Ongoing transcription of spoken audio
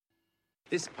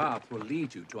This path will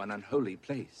lead you to an unholy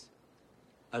place.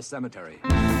 A cemetery.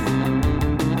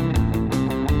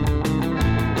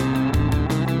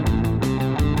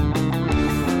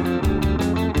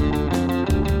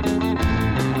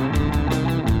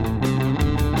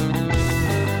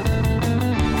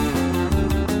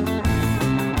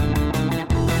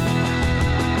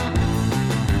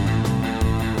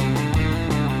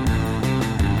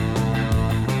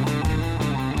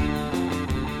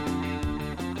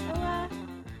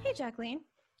 Jacqueline.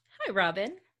 Hi,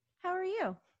 Robin. How are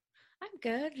you? I'm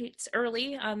good. It's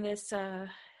early on this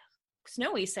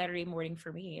snowy Saturday morning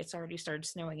for me. It's already started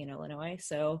snowing in Illinois,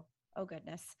 so. Oh,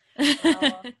 goodness.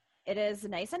 Well, it is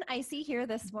nice and icy here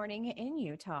this morning in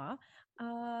Utah.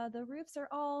 The roofs are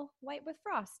all white with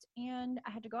frost, and I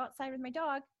had to go outside with my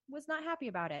dog. Was not happy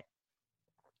about it.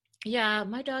 Yeah,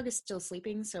 my dog is still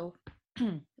sleeping, so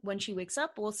when she wakes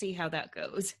up, we'll see how that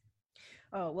goes.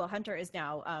 Oh, well, Hunter is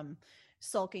now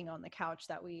sulking on the couch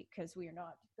because we are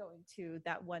not going to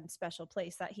that one special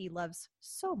place that he loves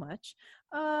so much.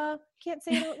 Can't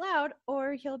say it out loud,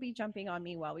 or he'll be jumping on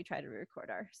me while we try to record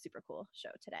our super cool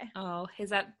show today. Oh, is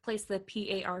that place the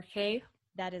PARK?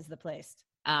 That is the place.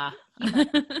 Ah.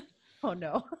 Oh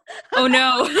no. Oh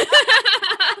no.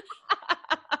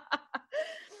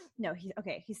 No,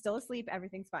 he's still asleep.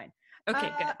 Everything's fine.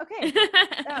 Okay, good. Okay.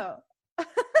 So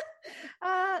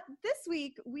this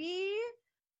week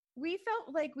we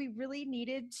felt like we really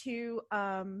needed to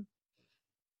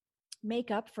make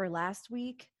up for last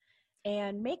week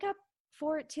and make up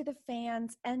for it to the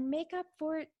fans and make up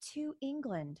for it to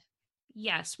England.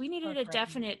 Yes, we needed a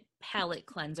definite palate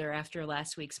cleanser after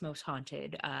last week's Most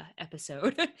Haunted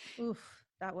episode. Oof,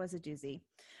 that was a doozy.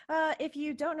 If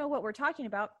you don't know what we're talking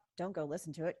about, don't go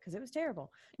listen to it because it was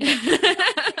terrible.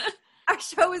 Our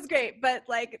show was great, but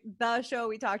like the show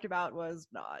we talked about was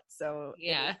not. So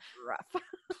yeah, it was rough.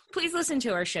 Please listen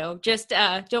to our show. Just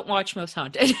don't watch Most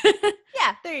Haunted.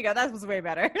 Yeah, there you go. That was way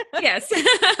better. Yes.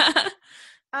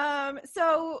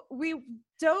 So we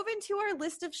dove into our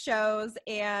list of shows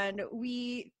and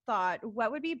we thought,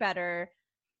 what would be better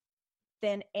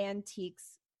than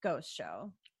Antiques Ghost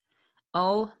Show?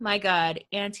 Oh my God,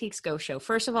 Antiques Ghost Show.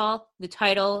 First of all, the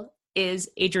title is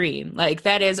a dream. Like,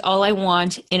 that is all I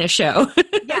want in a show.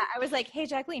 Yeah, I was like, hey,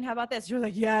 Jacqueline, how about this? You're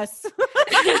like, yes.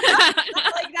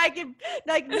 Like, I could,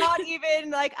 like, not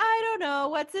even, like, I don't know,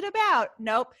 what's it about?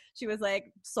 Nope. She was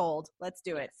like, sold. Let's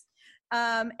do it.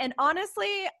 And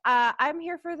honestly, I'm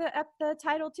here for the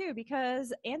title too,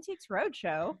 because Antiques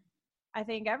Roadshow, I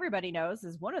think everybody knows,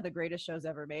 is one of the greatest shows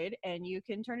ever made, and you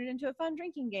can turn it into a fun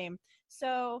drinking game.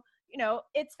 So, you know,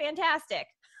 it's fantastic.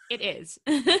 It is.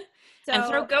 So, and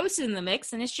throw ghosts in the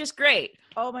mix, and it's just great.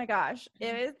 Oh my gosh.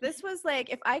 This was like,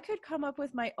 if I could come up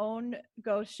with my own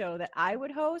ghost show that I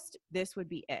would host, this would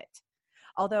be it.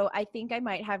 Although I think I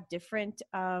might have different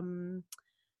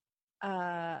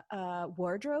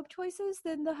wardrobe choices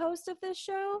than the host of this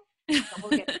show. So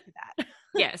we'll get into that.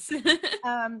 Yes.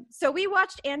 So we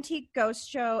watched Antique Ghost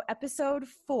Show episode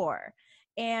 4,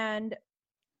 and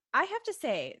I have to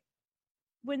say,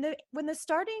 when the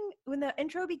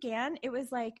intro began, it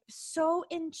was like so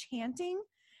enchanting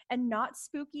and not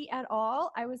spooky at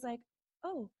all. I was like,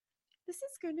 oh, this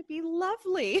is going to be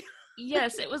lovely.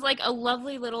 Yes, it was like a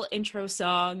lovely little intro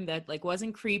song that like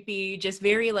wasn't creepy, just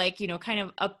very like, you know, kind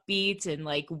of upbeat and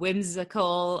like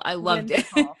whimsical. I loved it.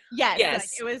 Yes.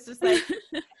 Yes. Like, it was just like,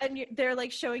 and they're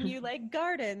like showing you like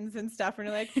gardens and stuff, and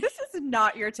you're like, this is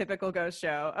not your typical ghost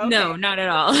show. Okay. No, not at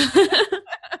all.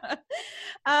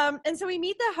 And so we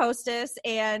meet the hostess,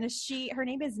 and her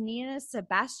name is Nina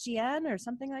Sebastian or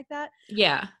something like that.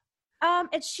 Yeah.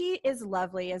 And she is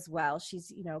lovely as well.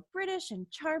 She's, you know, British and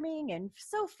charming and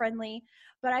so friendly,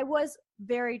 but I was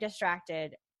very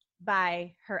distracted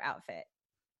by her outfit.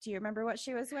 Do you remember what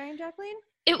she was wearing, Jacqueline?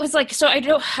 It was like, so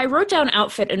I wrote down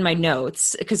outfit in my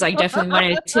notes because I definitely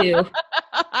wanted to.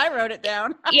 I wrote it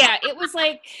down. Yeah, it was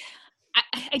like,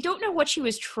 I don't know what she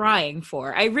was trying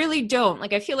for. I really don't.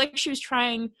 Like, I feel like she was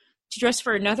trying to dress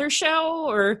for another show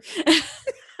or.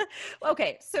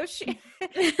 Okay, so she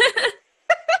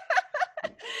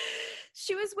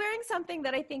was wearing something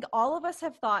that I think all of us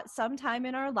have thought sometime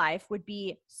in our life would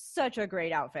be such a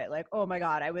great outfit. Like, oh my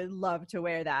God, I would love to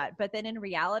wear that. But then in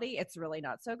reality, it's really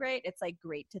not so great. It's like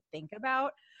great to think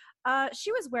about.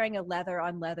 She was wearing a leather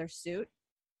on leather suit.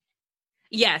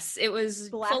 Yes, it was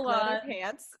black leather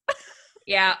pants.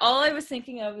 Yeah, all I was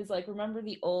thinking of is like, remember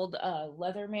the old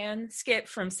Leatherman skit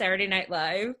from Saturday Night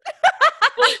Live?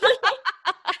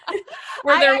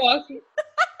 Where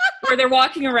they're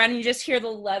walking around and you just hear the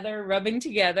leather rubbing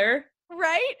together.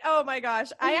 Right? Oh my gosh.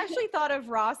 I actually thought of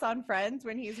Ross on Friends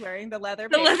when he's wearing the leather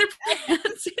pants. Leather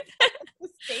pants.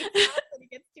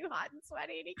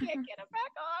 he can't get them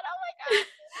back on. Oh my God.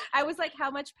 I was like,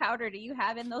 how much powder do you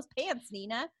have in those pants,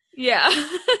 Nina? Yeah.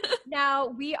 Now,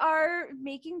 we are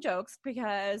making jokes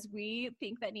because we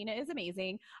think that Nina is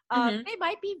amazing. They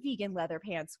might be vegan leather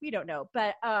pants. We don't know.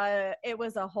 But it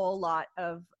was a whole lot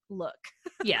of look.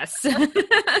 Yes.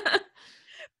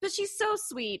 But she's so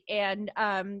sweet. And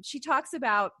she talks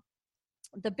about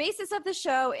the basis of the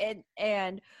show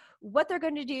and what they're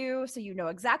going to do, so you know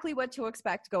exactly what to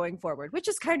expect going forward, which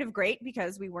is kind of great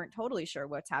because we weren't totally sure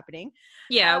what's happening.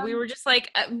 Yeah, we were just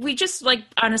like,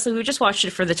 honestly, we just watched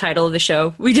it for the title of the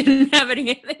show. We didn't have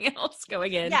anything else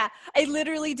going in. Yeah, I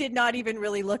literally did not even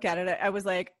really look at it. I was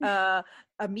like, a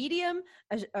medium,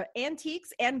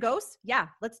 antiques, and ghosts? Yeah,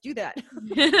 let's do that.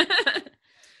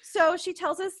 So she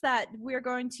tells us that we're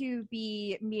going to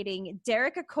be meeting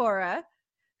Derek Acora,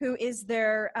 who is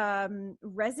their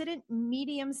resident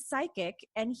medium psychic,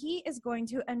 and he is going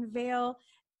to unveil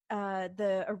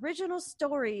the original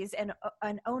stories and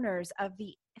owners of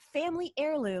the family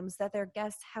heirlooms that their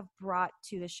guests have brought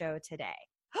to the show today.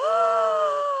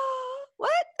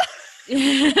 What? So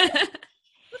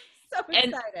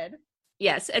excited.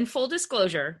 Yes, and full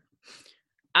disclosure,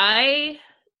 I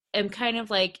am kind of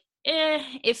like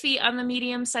iffy on the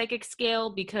medium psychic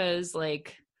scale because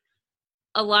like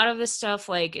a lot of this stuff,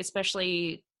 like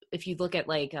especially if you look at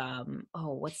like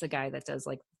what's the guy that does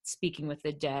like Speaking with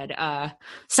the Dead?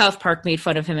 South Park made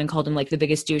fun of him and called him like the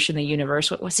biggest douche in the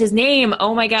universe. What was his name?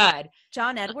 Oh my God.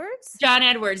 John Edwards? John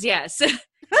Edwards, yes.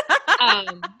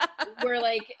 Where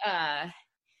like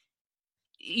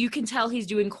you can tell he's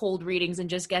doing cold readings and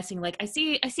just guessing like I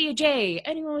see a J,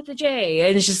 anyone with a J.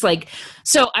 And it's just like,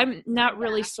 so I'm not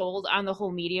really sold on the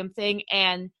whole medium thing.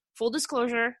 And full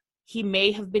disclosure,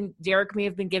 Derek may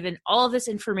have been given all of this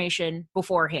information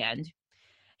beforehand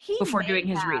before doing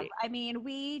his reading. I mean,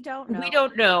 we don't know. We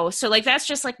don't know. So like, that's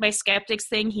just like my skeptics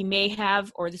thing. He may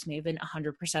have, or this may have been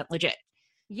 100% legit.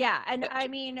 Yeah. And I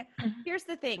mean, here's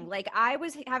the thing. Like I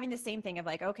was having the same thing of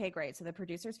like, okay, great. So the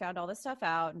producers found all this stuff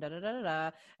out and and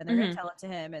they're going to tell it to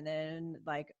him. And then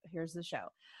like, here's the show.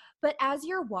 But as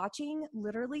you're watching,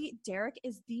 literally, Derek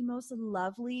is the most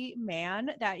lovely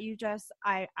man that you just,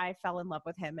 I fell in love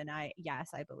with him. And I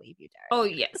believe you, Derek. Oh,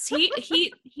 yes.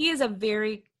 He is a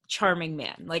very charming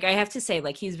man. Like, I have to say,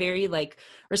 like, he's very, like,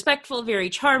 respectful, very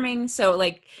charming. So,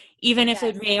 like, even if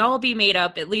it may all be made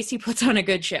up, at least he puts on a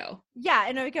good show. Yeah,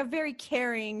 and like a very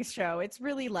caring show. It's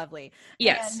really lovely.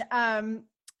 Yes. And,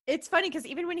 it's funny because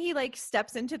even when he like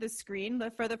steps into the screen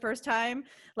for the first time,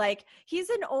 like he's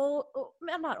an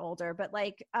not older, but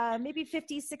like maybe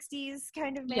 50s, 60s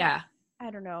kind of man. Yeah. I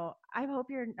don't know. I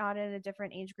hope you're not in a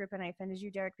different age group and I offended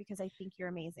you, Derek, because I think you're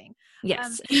amazing.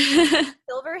 Yes.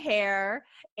 Silver hair,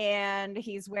 and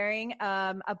he's wearing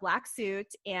a black suit,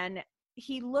 and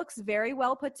he looks very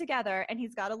well put together, and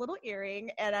he's got a little earring,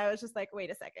 and I was just like,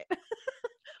 wait a second.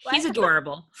 He's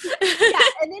adorable. Yeah,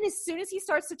 and then as soon as he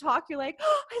starts to talk, you're like,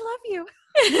 oh, I love you.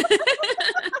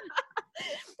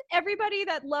 Everybody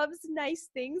that loves nice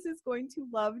things is going to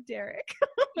love Derek.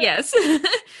 Yes.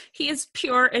 He is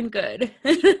pure and good.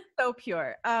 So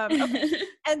pure. Okay.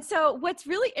 And so what's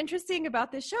really interesting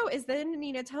about this show is then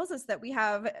Nina tells us that we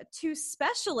have 2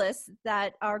 specialists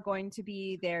that are going to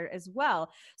be there as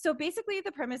well. So basically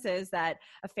the premise is that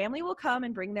a family will come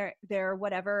and bring their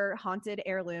whatever haunted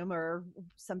heirloom or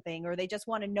something, or they just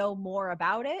want to know more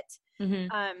about it.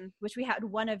 Which we had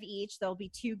one of each. There'll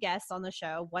be 2 guests on the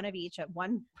show, one of each.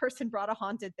 One person brought a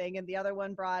haunted thing and the other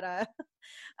one brought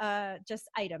just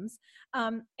items.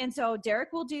 And so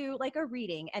Derek will do like a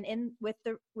reading and with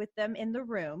them in the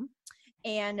room,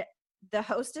 and the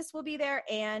hostess will be there,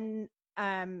 and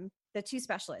the 2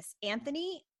 specialists,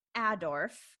 Anthony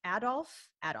Adolf.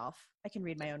 I can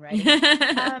read my own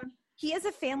writing. He is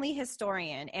a family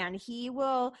historian, and he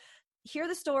will hear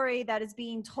the story that is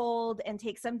being told and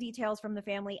take some details from the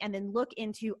family and then look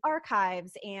into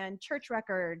archives and church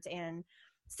records and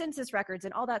census records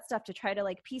and all that stuff to try to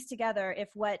like piece together if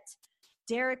what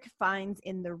Derek finds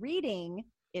in the reading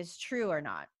is true or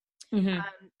not.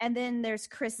 And then there's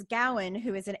Chris Gowan,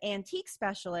 who is an antique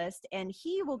specialist, and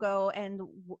he will go and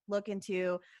look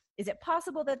into, is it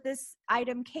possible that this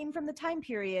item came from the time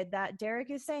period that Derek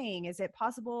is saying? Is it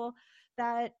possible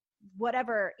that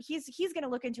whatever, he's going to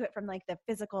look into it from like the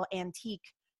physical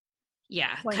antique.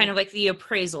 Yeah, kind of like the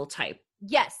appraisal type.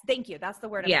 Yes, thank you. That's the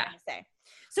word I'm trying to say.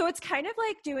 So it's kind of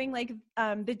like doing like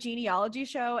the genealogy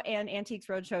show and Antiques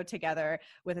Roadshow together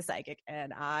with a psychic,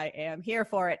 and I am here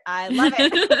for it. I love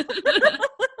it.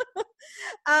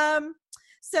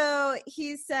 So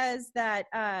he says that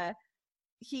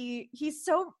he's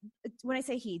so, when I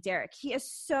say Derek, he is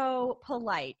so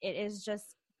polite. It is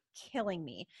just killing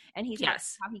me. And he's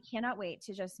Yes. how he cannot wait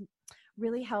to just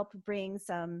really help bring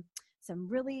some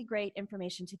really great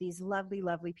information to these lovely,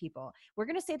 lovely people. We're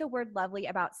going to say the word lovely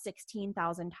about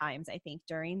 16,000 times, I think,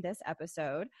 during this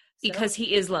episode. Because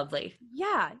he is lovely.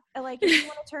 Yeah. Like, if you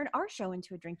want to turn our show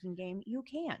into a drinking game, you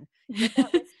can. Get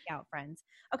that whiskey out, friends.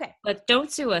 Okay. But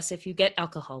don't sue us if you get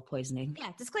alcohol poisoning.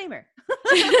 Yeah, disclaimer.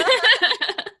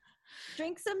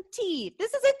 Drink some tea.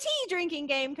 This is a tea drinking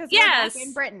game because we're back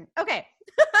in Britain. Okay.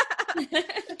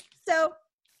 So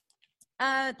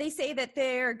they say that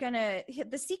they're gonna,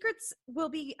 the secrets will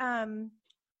be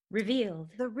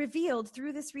revealed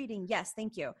through this reading. Yes,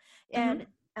 thank you. And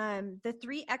the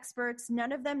three experts,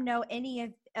 none of them know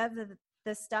any of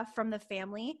the stuff from the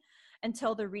family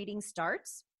until the reading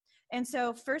starts. And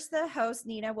so first the host,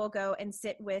 Nina, will go and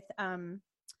sit with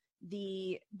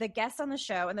the guests on the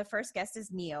show, and the first guest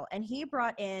is Neil, and he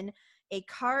brought in a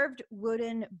carved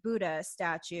wooden Buddha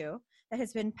statue that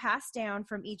has been passed down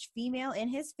from each female in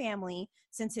his family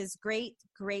since his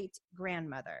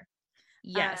great-great-grandmother.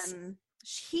 Yes.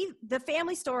 The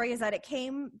family story is that it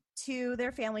came to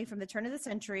their family from the turn of the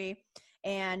century,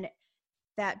 and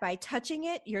that by touching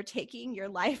it, you're taking your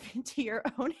life into your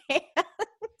own hands.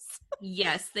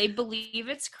 Yes, they believe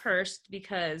it's cursed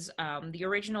because the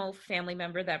original family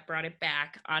member that brought it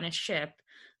back on a ship,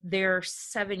 their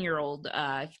 7-year-old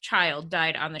child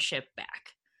died on the ship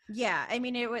back. Yeah, I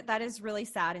mean, that is really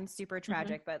sad and super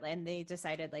tragic, but and they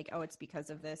decided like, oh, it's because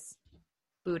of this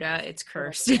Buddha, it's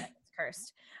cursed. It's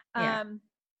cursed. Yeah.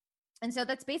 And so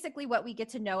that's basically what we get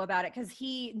to know about it, because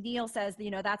Neil says,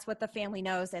 that's what the family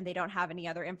knows and they don't have any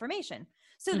other information.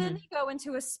 So then they go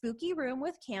into a spooky room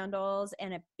with candles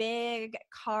and a big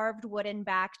carved wooden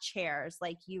back chairs,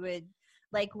 like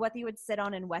what you would sit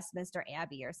on in Westminster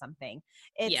Abbey or something.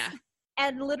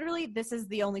 And literally, this is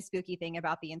the only spooky thing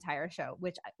about the entire show,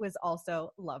 which was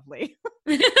also lovely.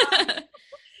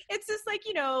 It's just like,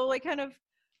 like kind of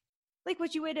like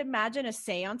what you would imagine a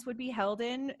seance would be held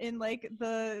in like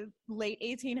the late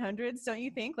 1800s, don't you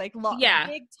think? Like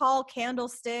big, tall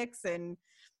candlesticks and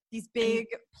these big,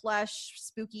 plush,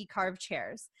 spooky carved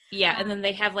chairs. Yeah, and then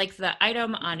they have like the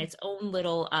item on its own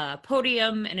little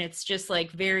podium, and it's just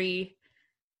like very,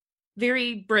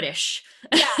 very British.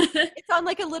 Yeah, it's on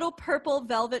like a little purple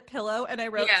velvet pillow, and I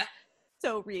wrote,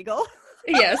 so regal.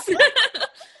 Yes.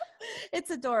 It's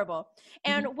adorable.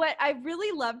 And what I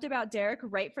really loved about Derek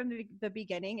right from the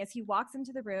beginning is he walks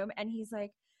into the room and he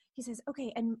says,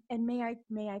 okay, and may I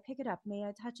pick it up? May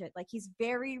I touch it? Like, he's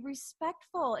very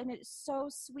respectful, and it's so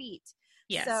sweet.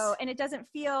 Yes. So, and it doesn't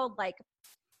feel like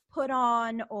put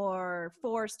on or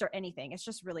forced or anything. It's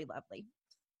just really lovely.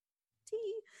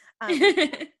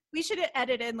 Tea. We should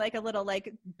edit in like a little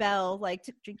like bell, like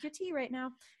to drink your tea right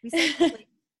now. We said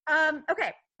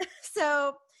okay.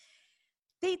 So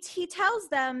he tells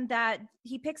them that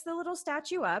he picks the little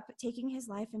statue up, taking his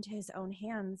life into his own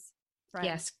hands. Friends.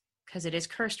 Yes, because it is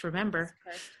cursed, remember. It's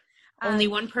cursed. Only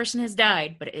one person has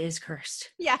died, but it is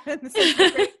cursed. Yeah,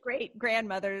 the great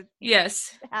grandmother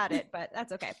had it, but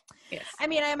that's okay. Yes. I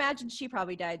mean, I imagine she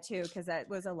probably died too, because that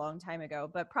was a long time ago,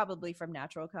 but probably from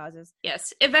natural causes.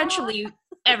 Yes, eventually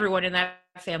everyone in that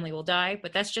family will die,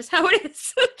 but that's just how it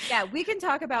is. Yeah, we can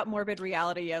talk about morbid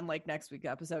reality in like next week's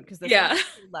episode, because this is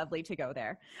lovely to go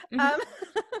there.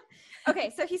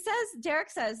 Okay, so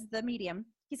Derek says, the medium,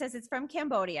 he says it's from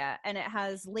Cambodia and it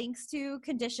has links to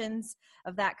conditions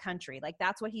of that country. Like,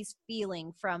 that's what he's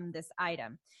feeling from this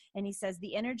item. And he says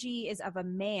the energy is of a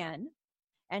man,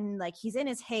 and like he's in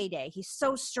his heyday. He's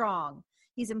so strong.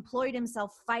 He's employed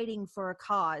himself fighting for a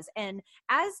cause. And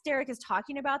as Derek is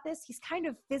talking about this, he's kind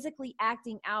of physically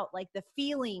acting out like the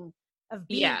feeling of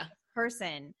being a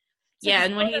person. So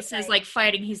and when he says like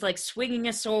fighting, he's like swinging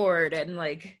a sword and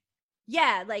like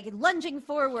like lunging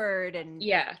forward and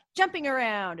jumping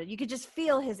around, and you could just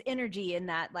feel his energy in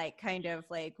that, like kind of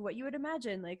like what you would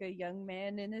imagine like a young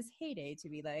man in his heyday to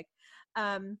be like.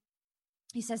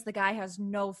 He says the guy has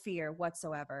no fear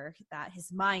whatsoever, that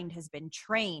his mind has been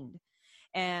trained,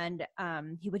 and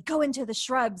he would go into the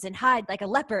shrubs and hide like a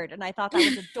leopard. And I thought that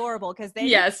was adorable, because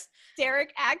then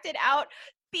Derek acted out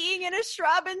being in a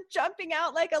shrub and jumping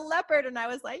out like a leopard, and I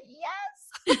was like,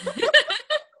 yes.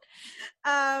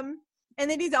 And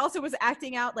then he also was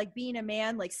acting out like being a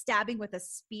man, like stabbing with a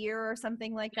spear or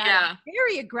something like that. Yeah.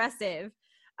 Very aggressive.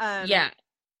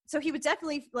 So he was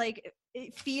definitely like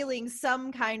feeling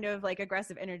some kind of like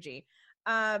aggressive energy.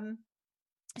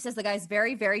 He says the guy's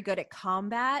very, very good at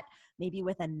combat, maybe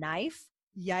with a knife.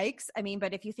 Yikes. I mean,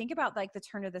 but if you think about like the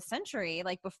turn of the century,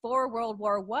 like before World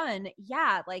War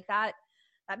I, like that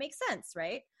makes sense,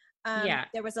 right?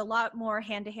 There was a lot more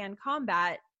hand-to-hand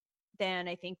combat than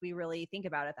I think we really think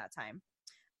about at that time.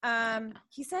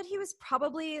 He said he was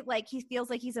probably like, he feels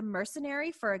like he's a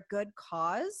mercenary for a good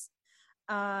cause.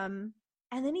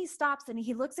 And then he stops and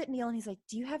he looks at Neil and he's like,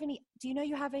 do you know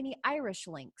you have any Irish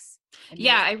links? And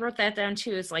Yeah, I wrote that down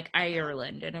too. It's like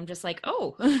Ireland. And I'm just like,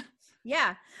 oh.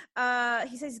 Yeah.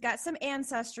 He says he's got some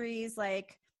ancestries,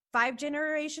 like 5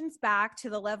 generations back to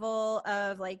the level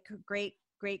of like great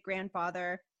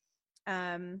grandfather. He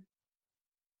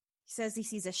says he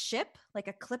sees a ship, like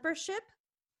a clipper ship.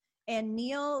 And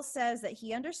Neil says that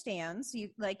he understands. You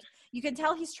can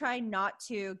tell he's trying not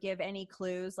to give any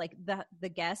clues. Like the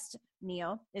guest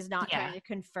Neil is not trying to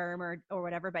confirm or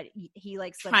whatever, but he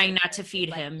like trying not to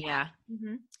feed him. Yeah.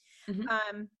 Mm-hmm.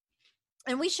 Mm-hmm.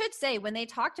 And we should say, when they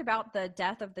talked about the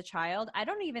death of the child, I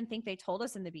don't even think they told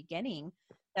us in the beginning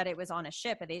that it was on a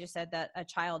ship. They just said that a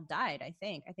child died. I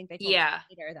think they told us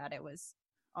later that it was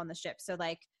on the ship. So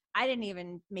like, I didn't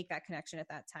even make that connection at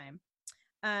that time.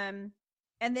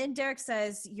 And then Derek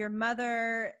says, your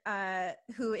mother,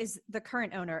 who is the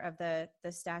current owner of the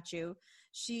statue,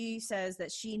 she says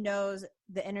that she knows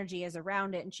the energy is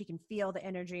around it and she can feel the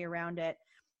energy around it.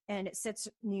 And it sits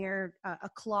near a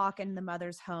clock in the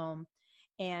mother's home.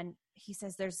 And he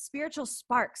says there's spiritual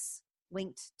sparks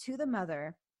linked to the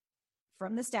mother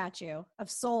from the statue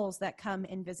of souls that come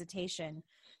in visitation.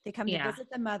 They come to visit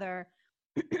the mother.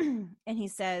 And he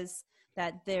says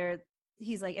that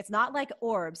he's like, it's not like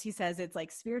orbs. He says it's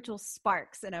like spiritual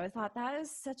sparks. And I thought that is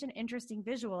such an interesting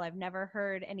visual. I've never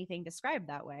heard anything described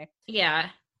that way. Yeah.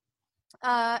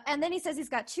 And then he says he's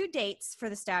got 2 dates for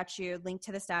the statue, linked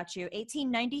to the statue,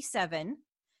 1897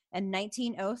 and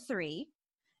 1903.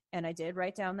 And I did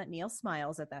write down that Neil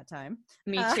smiles at that time.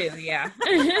 Me too, yeah.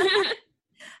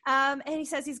 And he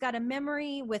says he's got a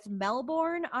memory with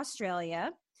Melbourne,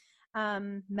 Australia.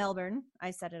 Melbourne,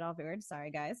 I said it all weird.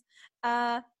 Sorry, guys.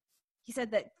 He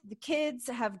said that the kids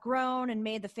have grown and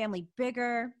made the family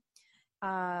bigger.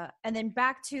 And then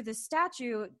back to the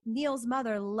statue, Neil's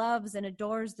mother loves and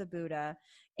adores the Buddha.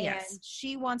 And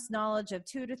she wants knowledge of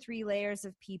 2 to 3 layers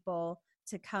of people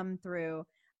to come through.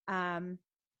 And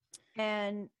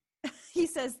he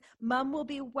says, Mom will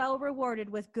be well rewarded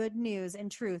with good news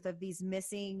and truth of these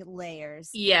missing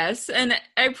layers. Yes. And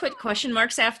I put question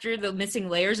marks after the missing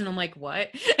layers and I'm like, what?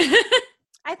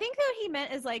 I think that he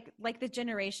meant is like the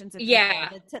generations of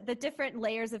people, the different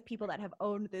layers of people that have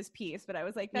owned this piece. But I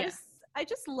was like, I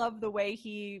just love the way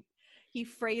he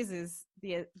phrases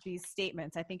these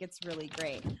statements. I think it's really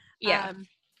great. Yeah.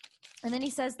 And then he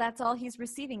says that's all he's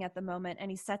receiving at the moment, and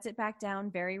he sets it back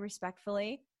down very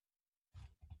respectfully.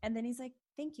 And then he's like,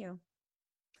 "Thank you."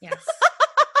 Yes.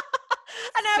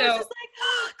 And I was just like,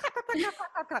 oh, clap, clap, clap,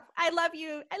 clap, clap, clap. I love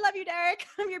you, Derek.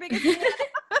 I'm your biggest fan.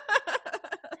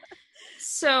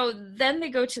 So then they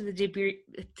go to the debriefing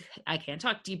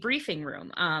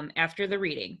room after the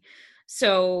reading.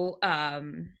 So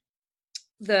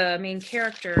the main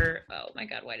character,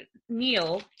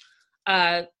 Neil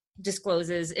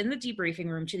discloses in the debriefing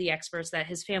room to the experts that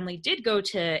his family did go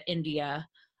to India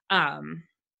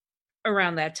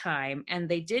around that time, and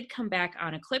they did come back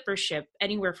on a clipper ship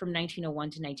anywhere from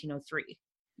 1901 to 1903.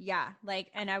 Yeah,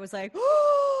 and I was like,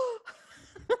 oh,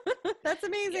 that's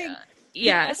amazing. Yeah.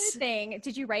 Yes. The other thing,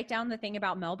 did you write down the thing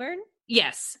about Melbourne?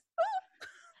 Yes.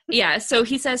 Yeah, so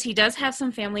he says he does have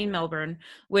some family in Melbourne,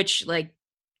 which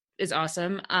is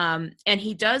awesome. And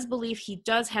he does believe he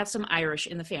does have some Irish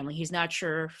in the family. He's not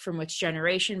sure from which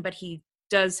generation, but he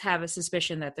does have a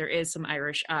suspicion that there is some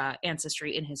Irish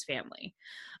ancestry in his family.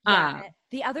 Yeah.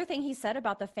 The other thing he said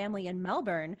about the family in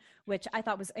Melbourne, which I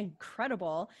thought was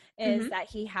incredible, is that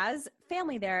he has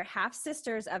family there, half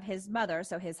sisters of his mother,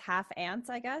 so his half aunts,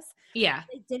 I guess. Yeah.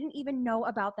 They didn't even know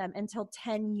about them until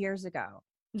 10 years ago.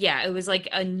 Yeah, it was like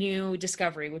a new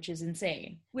discovery, which is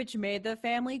insane. Which made the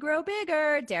family grow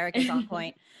bigger. Derek is on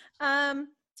point.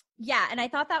 Yeah, and I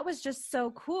thought that was just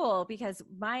so cool because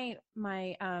my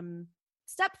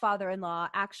stepfather-in-law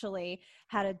actually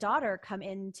had a daughter come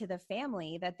into the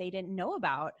family that they didn't know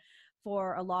about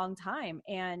for a long time.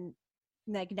 And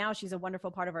now she's a wonderful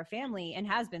part of our family and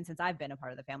has been since I've been a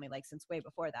part of the family, since way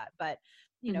before that. But,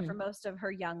 for most of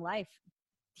her young life,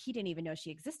 he didn't even know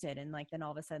she existed. And then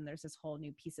all of a sudden there's this whole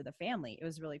new piece of the family. It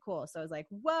was really cool. So I was like,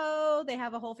 whoa, they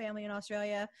have a whole family in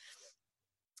Australia.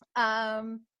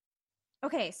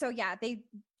 Okay. So yeah, they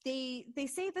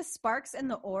say the sparks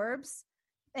and the orbs,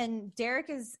 and Derek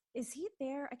is he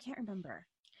there? I can't remember.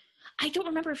 I don't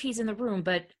remember if he's in the room,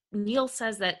 but Neil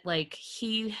says that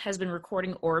he has been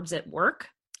recording orbs at work.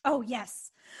 Oh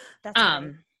yes. That's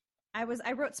right.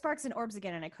 I wrote sparks and orbs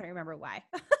again and I couldn't remember why.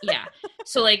 Yeah.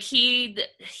 So he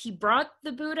brought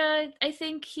the Buddha, I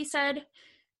think he said,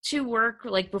 to work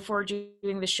like before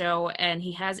doing the show, and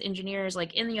he has engineers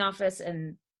like in the office,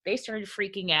 and they started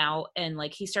freaking out, and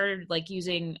like he started like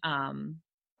using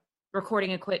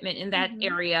recording equipment in that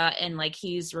area, and like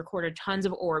he's recorded tons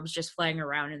of orbs just flying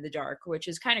around in the dark, which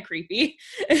is kind of creepy.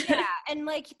 Yeah, and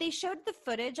like they showed the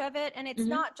footage of it, and it's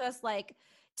not just like,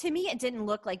 to me it didn't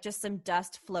look like just some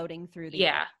dust floating through the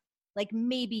air. Like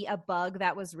maybe a bug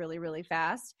that was really, really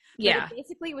fast. But it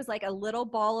basically was like a little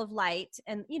ball of light,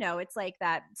 and you know, it's like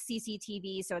that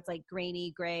CCTV, so it's like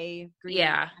grainy gray, green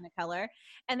kind of color.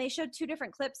 And they showed 2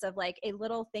 different clips of like a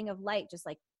little thing of light just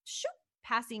like shoop,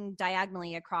 passing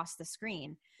diagonally across the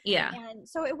screen. And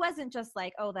so it wasn't just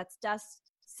like, oh, that's dust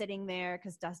sitting there,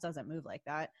 because dust doesn't move like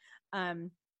that.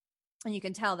 And you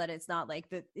can tell that it's not like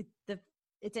it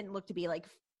didn't look to be like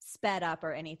sped up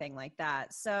or anything like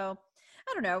that. So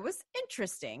I don't know. It was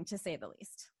interesting, to say the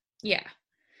least. Yeah.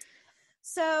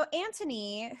 So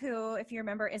Anthony, who, if you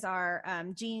remember, is our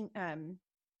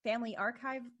family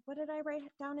archive. What did I write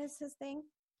down as his thing?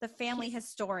 The family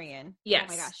historian. Yes.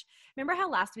 Oh my gosh. Remember how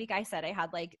last week I said I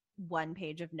had like 1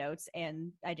 page of notes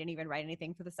and I didn't even write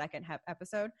anything for the second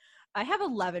episode? I have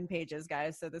 11 pages,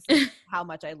 guys. So this is how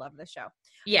much I love this show.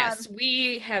 Yes,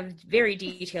 we have very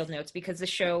detailed notes because the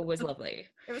show was lovely.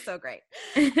 It was so great.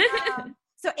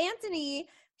 So Anthony,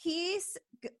 he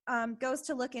goes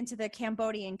to look into the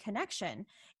Cambodian connection,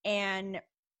 and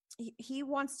he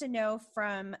wants to know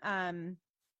from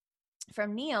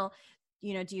Neil,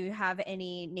 you know, do you have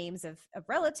any names of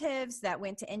relatives that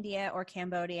went to India or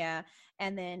Cambodia?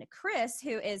 And then Chris,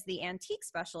 who is the antique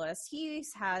specialist, he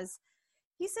says,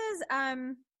 there's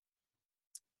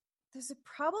a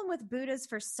problem with Buddhas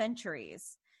for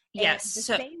centuries. Yes. The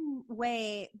same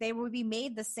way, they would be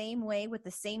made the same way with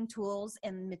the same tools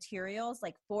and materials,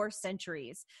 like for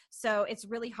centuries. So it's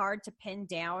really hard to pin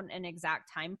down an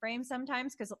exact time frame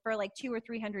sometimes, because for like 200 or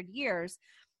 300 years,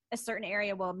 a certain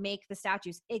area will make the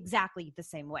statues exactly the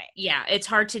same way. Yeah, it's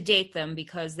hard to date them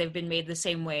because they've been made the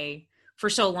same way for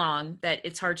so long that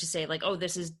it's hard to say like, oh,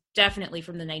 this is definitely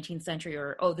from the 19th century,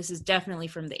 or oh, this is definitely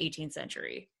from the 18th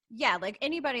century. Yeah, like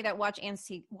anybody that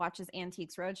watches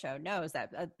Antiques Roadshow knows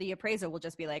that the appraiser will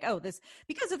just be like, oh, this,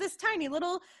 because of this tiny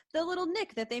little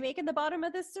nick that they make in the bottom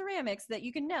of this ceramics, that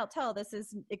you can now tell this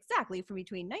is exactly from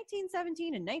between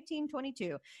 1917 and 1922.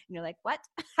 And you're like, what?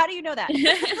 How do you know that?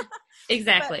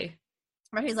 Exactly.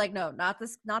 But he's like, no, not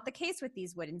the case with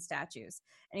these wooden statues.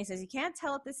 And he says, you can't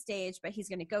tell at this stage, but he's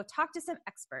going to go talk to some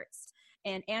experts.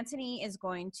 And Anthony is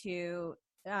going to,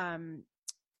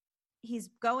 he's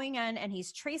going in and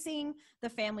he's tracing the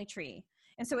family tree.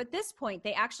 And so at this point,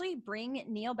 they actually bring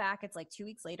Neil back. It's like 2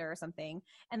 weeks later or something.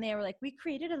 And they were like, we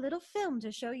created a little film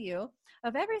to show you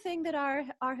of everything that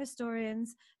our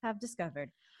historians have discovered.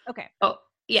 Okay. Oh,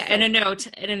 yeah. So, and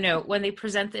a note, when they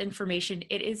present the information,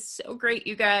 it is so great,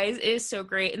 you guys. It is so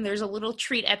great. And there's a little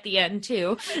treat at the end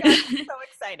too. Oh my gosh, it's so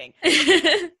exciting.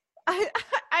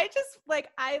 I just like,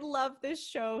 I love this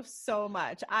show so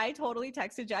much. I totally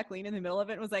texted Jacqueline in the middle of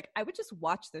it and was like, I would just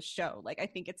watch this show. Like, I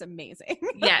think it's amazing.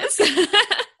 Yes.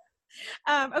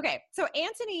 Okay. So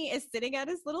Anthony is sitting at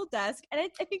his little desk, and I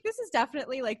think this is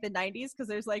definitely like the 90s, because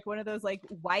there's like one of those like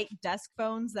white desk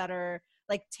phones that are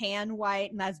like tan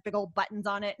white and has big old buttons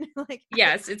on it. Like,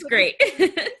 yes, it's great.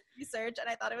 Research, and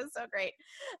I thought it was so great.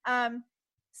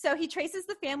 So he traces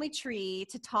the family tree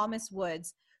to Thomas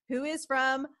Woods, who is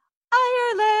from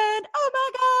Ireland. Oh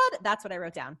my God. That's what I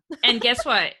wrote down. And guess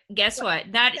what?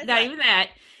 Not even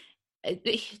that.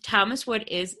 Thomas Wood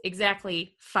is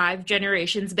exactly 5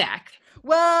 generations back.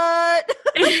 What?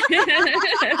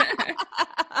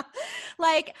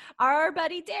 Like, our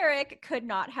buddy Derek could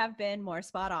not have been more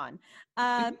spot on.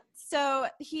 So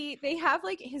they have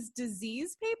like his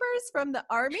disease papers from the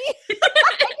army.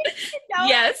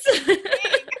 Yes.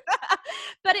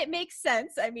 But it makes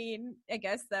sense. I mean, I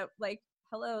guess that like,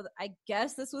 hello, I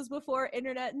guess this was before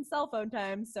internet and cell phone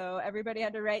time, so everybody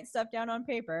had to write stuff down on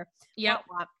paper. Yeah.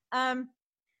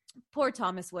 Poor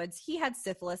Thomas Woods. He had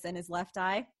syphilis in his left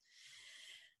eye.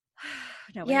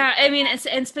 No, yeah, I mean,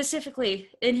 and specifically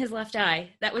in his left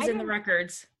eye. That was in the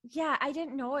records. Yeah, I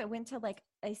didn't know it went to like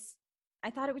I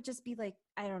thought it would just be like,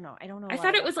 I don't know. I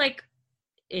thought it was like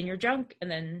in your junk and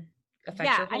then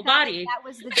affects your whole body. That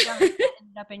was the junk that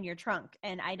ended up in your trunk,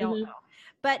 and I don't know.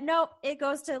 But no, it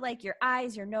goes to like your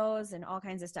eyes, your nose, and all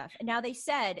kinds of stuff. And now they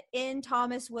said in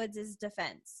Thomas Woods'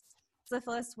 defense,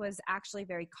 syphilis was actually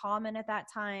very common at that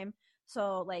time.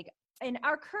 So like in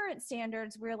our current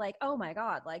standards, we're like, oh my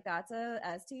God, like that's a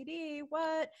STD,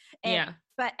 what? And, yeah.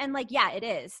 But, and like, yeah, it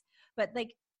is. But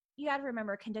like you got to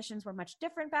remember conditions were much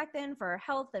different back then for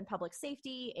health and public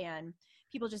safety, and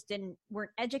people just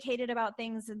weren't educated about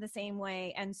things in the same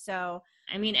way. And so,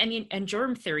 I mean, and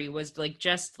germ theory was like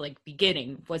just like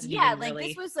beginning, wasn't yeah, even like really.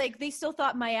 this was like they still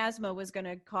thought miasma was going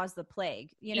to cause the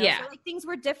plague, you know. Yeah. So like things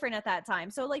were different at that time.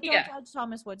 So like don't Yeah. judge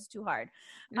Thomas Woods too hard.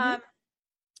 Mhm.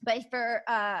 But for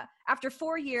after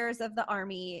 4 years of the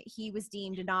Army, he was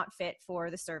deemed not fit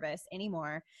for the service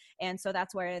anymore, and so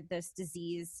that's where this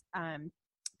disease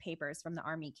papers from the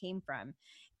Army came from.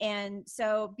 And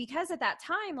so because at that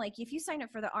time, like if you sign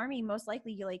up for the Army, most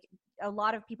likely you like a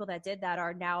lot of people that did that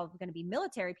are now going to be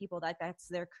military people that's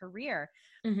their career.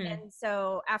 Mhm. And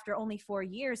so after only 4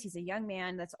 years, he's a young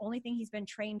man. That's the only thing he's been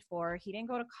trained for. He didn't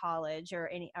go to college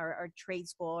or or trade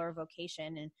school or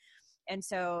vocation. And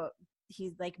so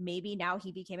he's like, maybe now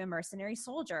he became a mercenary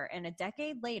soldier. And a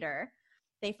decade later,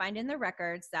 they find in the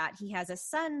records that he has a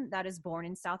son that is born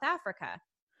in South Africa.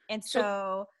 And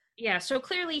so yeah, so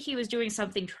clearly he was doing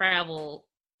something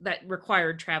that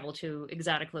required travel to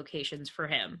exotic locations for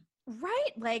him.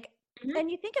 right, like, Mhm.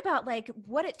 and you think about like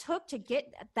what it took to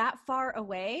get that far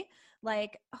away,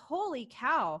 like, holy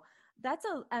cow, that's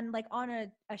and like on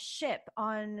a ship,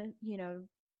 on, you know,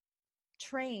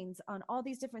 trains, on all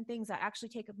these different things that actually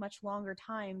take a much longer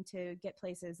time to get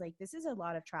places. Like this is a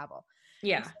lot of travel.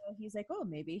 Yeah. And so he's like, oh,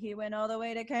 maybe he went all the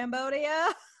way to Cambodia.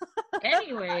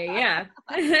 Anyway, yeah.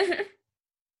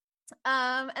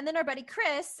 And then our buddy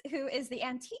Chris, who is the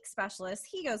antique specialist,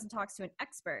 he goes and talks to an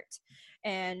expert,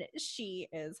 and she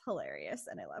is hilarious,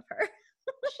 and I love her.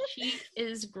 She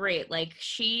is great. Like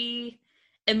she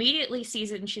immediately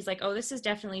sees it and she's like, oh, this is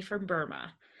definitely from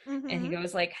Burma. And he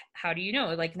goes like, how do you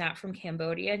know? Like not from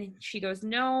Cambodia? And she goes,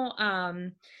 no,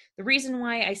 the reason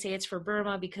why I say it's for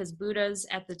Burma because Buddhas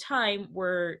at the time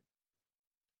were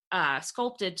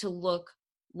sculpted to look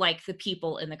like the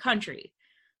people in the country.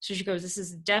 So she goes, this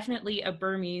is definitely a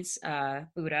Burmese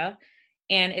Buddha,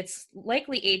 and it's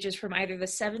likely ages from either the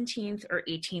 17th or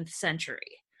 18th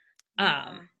century.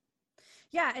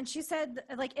 Yeah, and she said,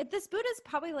 like, this Buddha's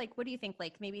probably like, what do you think,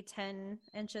 like maybe 10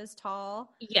 inches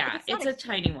tall? Yeah, Like, it's not a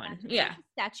tiny one. It's Yeah. like a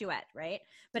statuette, right?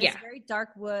 But Yeah. it's very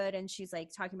dark wood, and she's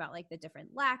like talking about like the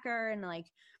different lacquer, and like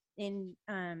in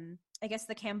I guess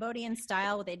the Cambodian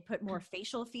style, they'd put more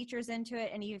facial features into it.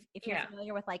 And if you're Yeah.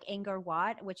 familiar with like Angkor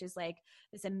Wat, which is like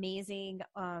this amazing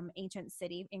ancient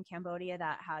city in Cambodia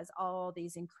that has all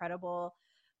these incredible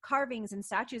carvings and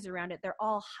statues around it, they're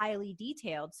all highly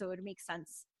detailed. So it would make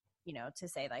sense, you know, to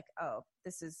say like, oh,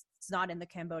 it's not in the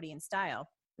Cambodian style.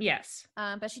 Yes.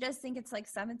 But she does think it's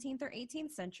like 17th or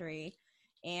 18th century.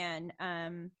 And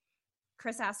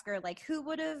Chris asked her like, who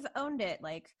would have owned it?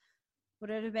 Like, would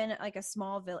it have been like a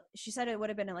small village? She said it would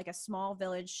have been like a small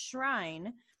village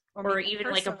shrine, or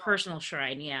even like a personal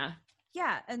shrine. Yeah.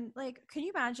 Yeah. And like, can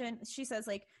you imagine? She says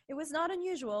like, it was not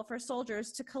unusual for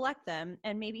soldiers to collect them,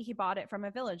 and maybe he bought it from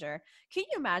a villager. Can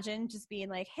you imagine just being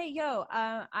like, hey, yo,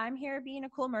 I'm here being a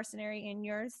cool mercenary in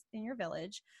your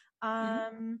village.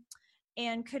 And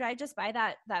could I just buy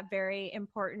that very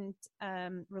important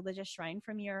religious shrine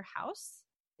from your house?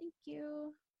 Thank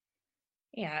you.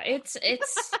 Yeah, it's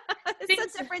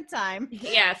It's a different time.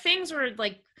 Yeah, things were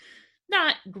like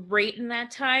not great in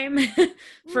that time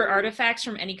for artifacts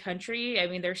from any country. I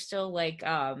mean, there's still like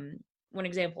one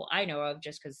example I know of,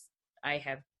 just because I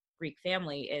have Greek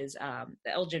family, is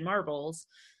the Elgin marbles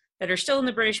that are still in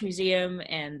the British Museum,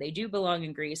 and they do belong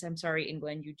in Greece. I'm sorry,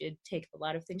 England, you did take a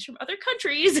lot of things from other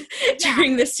countries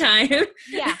during this time.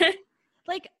 Yeah.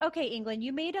 Like, okay, England,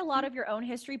 you made a lot of your own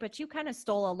history, but you kind of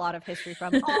stole a lot of history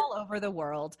from all over the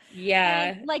world. Yeah.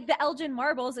 And, like the Elgin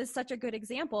marbles is such a good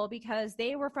example because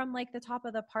they were from like the top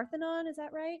of the Parthenon. Is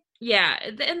that right? Yeah.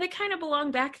 And they kind of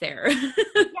belong back there.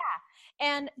 Yeah.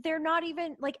 And they're not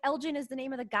even like, Elgin is the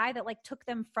name of the guy that like took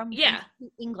them from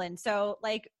England. So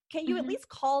like, can you at least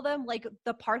call them like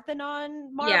the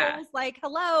Parthenon marbles? Yeah. Like,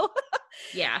 hello.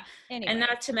 Yeah. Anyway. And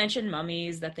not to mention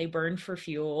mummies that they burned for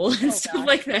fuel and stuff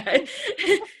like that.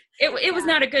 It was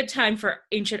not a good time for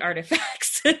ancient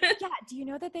artifacts. Yeah. Do you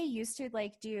know that they used to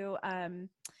like do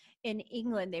in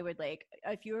England, they would like,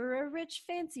 if you were a rich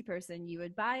fancy person, you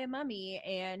would buy a mummy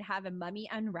and have a mummy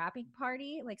unwrapping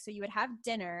party. Like, so you would have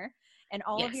dinner and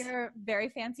all of your very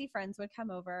fancy friends would come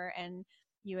over, and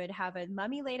you would have a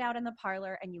mummy laid out in the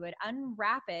parlor, and you would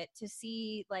unwrap it to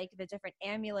see like the different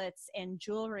amulets and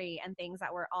jewelry and things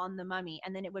that were on the mummy.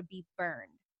 And then it would be burned.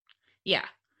 Yeah.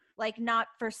 Like not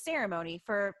for ceremony,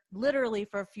 for literally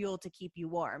for fuel to keep you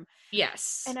warm.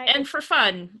 Yes. And for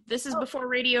fun. This is before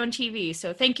radio and TV.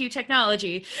 So thank you,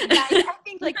 technology. Yeah, I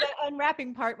think like the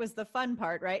unwrapping part was the fun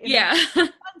part, right? And yeah.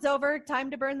 Fun's over,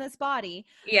 time to burn this body.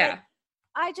 Yeah. Like,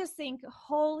 I just think,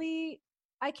 holy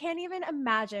I can't even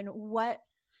imagine what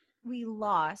we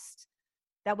lost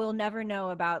that we'll never know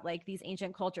about like these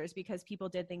ancient cultures because people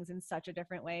did things in such a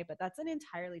different way, but that's an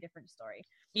entirely different story.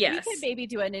 Yes. We could maybe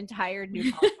do an entire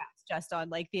new podcast just on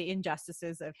like the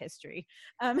injustices of history.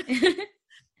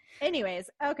 Anyways,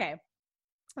 okay.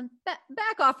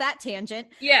 Back off that tangent.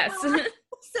 Yes.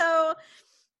 So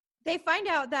they find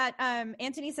out that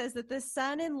Antony says that the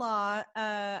son-in-law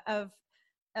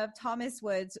of Thomas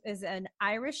Woods is an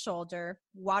Irish soldier,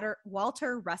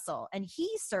 Walter Russell, and he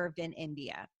served in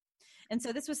India. And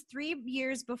so this was 3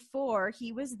 years before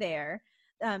he was there.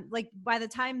 Like by the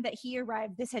time that he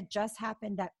arrived, this had just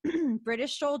happened that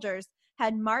British soldiers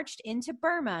had marched into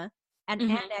Burma and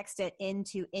annexed it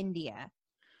into India.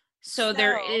 So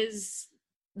there is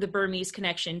the Burmese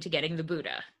connection to getting the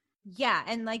Buddha. Yeah.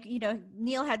 And like, you know,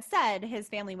 Neil had said his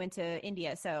family went to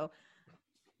India. So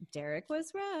Derek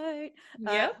was right.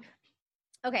 Yep.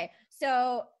 Okay.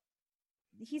 So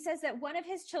he says that one of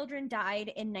his children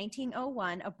died in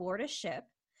 1901 aboard a ship,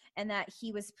 and that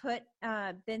he was put,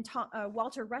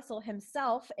 Walter Russell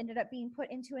himself ended up being put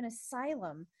into an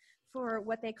asylum for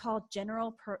what they call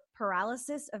general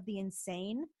paralysis of the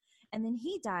insane. And then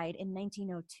he died in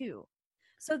 1902.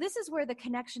 So this is where the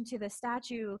connection to the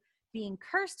statue being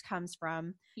cursed comes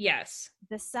from. Yes.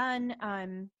 The son,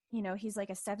 you know, he's like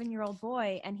a 7-year-old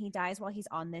boy, and he dies while he's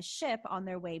on this ship on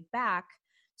their way back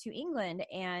to England.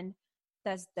 And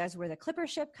that's where the clipper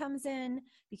ship comes in,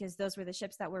 because those were the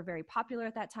ships that were very popular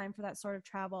at that time for that sort of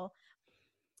travel.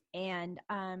 And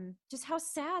just how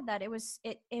sad that it was.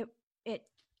 It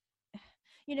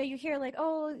you know, you hear like,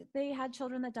 oh, they had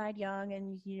children that died young,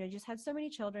 and you know, just had so many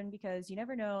children because you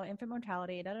never know, infant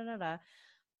mortality, da da da da.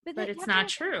 But it's not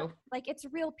true. Like, it's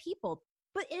real people,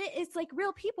 but it's like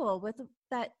real people with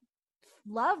that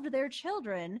loved their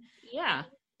children. Yeah.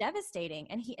 Devastating.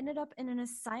 And he ended up in an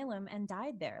asylum and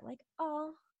died there. Like,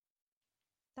 oh,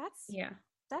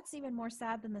 that's even more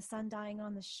sad than the son dying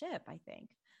on the ship, I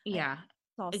think. Yeah.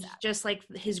 Like, it's just like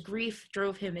his grief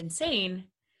drove him insane.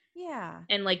 Yeah.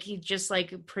 And like he just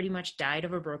like pretty much died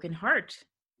of a broken heart.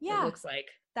 Yeah. It looks like.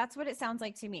 That's what it sounds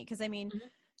like to me. Because I mean,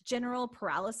 general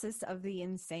paralysis of the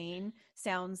insane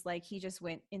sounds like he just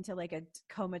went into like a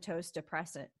comatose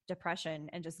depression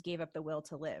and just gave up the will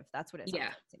to live. That's what it sounds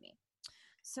like to me.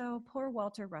 So poor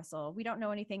Walter Russell. We don't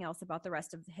know anything else about the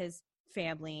rest of his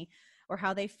family or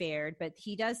how they fared, but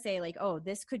he does say like, oh,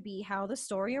 this could be how the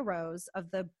story arose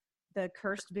of the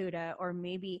cursed Buddha, or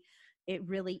maybe it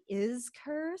really is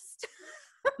cursed.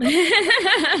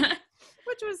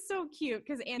 Which was so cute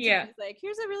because Antony was like,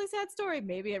 here's a really sad story.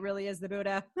 Maybe it really is the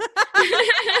Buddha.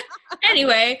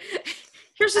 Anyway,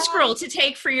 here's a scroll to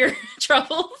take for your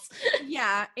troubles.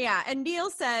 Yeah. And Neil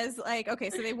says, like, okay,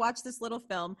 so they watch this little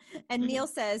film, and Neil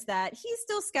says that he's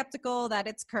still skeptical that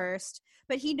it's cursed,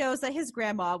 but he knows that his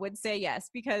grandma would say yes,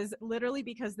 because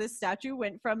this statue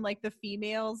went from like the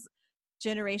females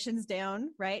generations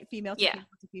down, right? Female to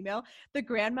female. The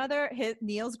grandmother,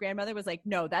 Neil's grandmother, was like,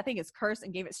 no, that thing is cursed,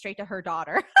 and gave it straight to her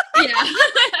daughter.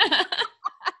 Yeah.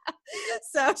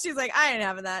 So she's like, I ain't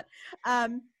having that.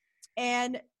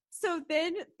 And so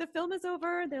then the film is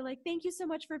over. They're like, thank you so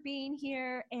much for being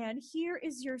here. And here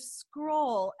is your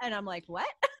scroll. And I'm like, what?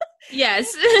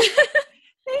 Yes.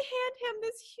 They hand him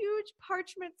this huge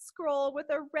parchment scroll with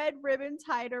a red ribbon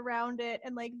tied around it.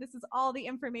 And like, this is all the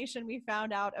information we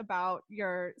found out about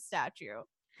your statue.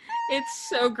 It's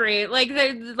so great. Like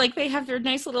they have their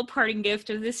nice little parting gift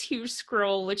of this huge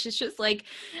scroll, which is just like,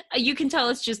 you can tell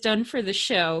it's just done for the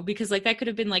show, because like that could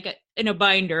have been like in a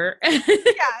binder.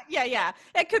 Yeah.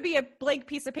 It could be a blank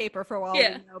piece of paper for all we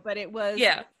know, but it was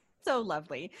so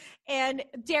lovely. And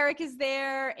Derek is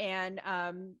there, and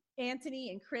Antony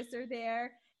and Chris are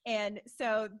there, and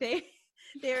so they're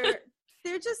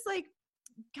just like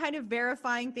kind of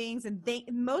verifying things, and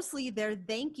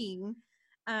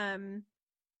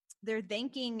they're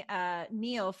thanking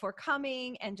Neil for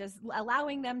coming and just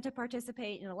allowing them to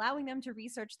participate and allowing them to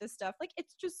research this stuff. Like,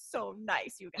 it's just so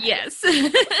nice, you guys. Yes.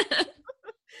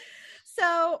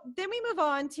 So then we move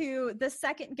on to the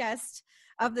second guest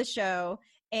of the show,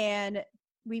 and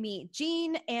we meet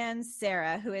Jean and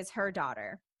Sarah, who is her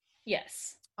daughter.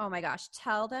 Yes. Oh my gosh.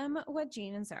 Tell them what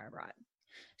Jean and Sarah brought.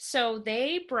 So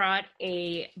they brought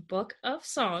a book of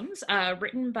songs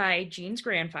written by Jean's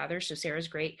grandfather, so Sarah's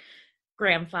great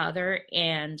grandfather,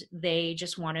 and they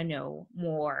just want to know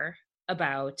more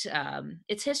about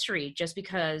its history, just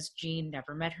because Jean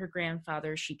never met her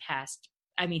grandfather. He passed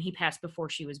before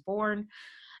she was born,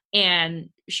 and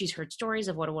she's heard stories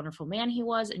of what a wonderful man he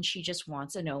was, and she just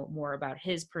wants to know more about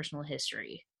his personal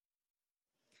history.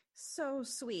 So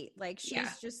sweet. Like,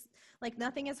 she's just Like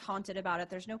nothing is haunted about it.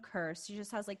 There's no curse. She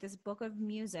just has like this book of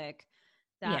music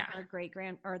that her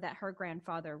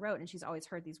grandfather wrote, and she's always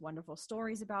heard these wonderful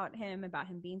stories about him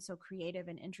being so creative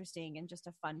and interesting and just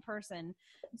a fun person.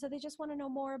 And so they just want to know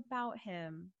more about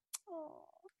him. Oh,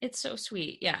 it's so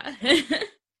sweet. Yeah.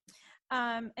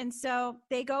 And so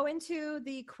they go into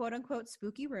the quote unquote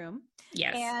spooky room.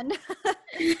 Yes. And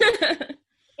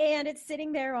and it's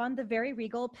sitting there on the very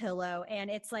regal pillow.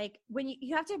 And it's like, when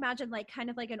you have to imagine like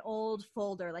kind of like an old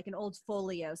folder, like an old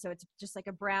folio. So it's just like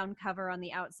a brown cover on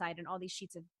the outside and all these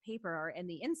sheets of paper are in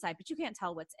the inside, but you can't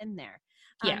tell what's in there.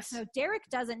 Yes. So Derek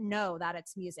doesn't know that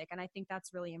it's music. And I think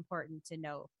that's really important to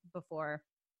know before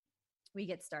we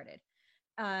get started.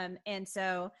 And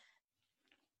so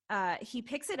he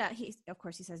picks it up. Of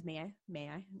course, he says, may I?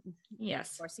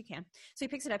 Yes. Of course he can. So he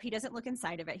picks it up. He doesn't look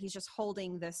inside of it. He's just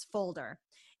holding this folder.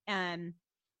 And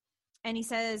he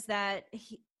says that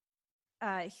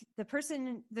this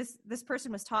person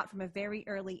was taught from a very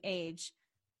early age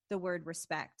the word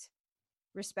respect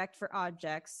for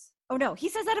objects. Oh no, he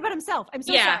says that about himself. I'm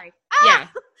so sorry. Yeah.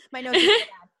 My notes are so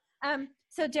bad.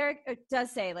 So Derek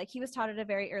does say like he was taught at a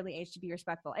very early age to be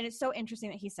respectful. And it's so interesting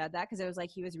that he said that, because it was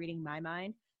like he was reading my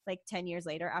mind. Like 10 years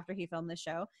later, after he filmed the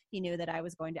show, he knew that I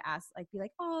was going to be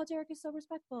like, oh, Derek is so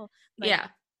respectful. But yeah.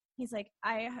 He's like,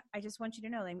 I just want you to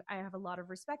know, like, I have a lot of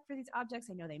respect for these objects.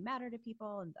 I know they matter to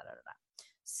people, and da da da da.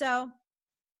 So,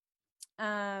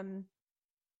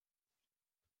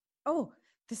 oh,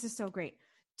 this is so great.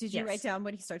 Did you write down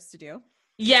what he starts to do?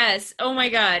 Yes. Oh my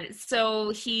God.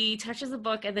 So he touches the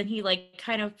book, and then he like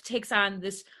kind of takes on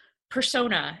this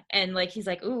persona, and like he's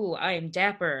like, ooh, I am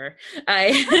dapper.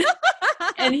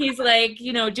 And he's like,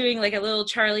 doing like a little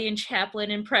Charlie and Chaplin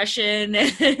impression.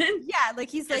 Yeah, like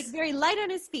he's like very light on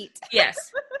his feet.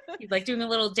 Yes. He's like doing a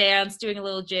little dance, doing a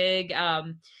little jig.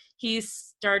 He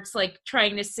starts like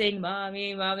trying to sing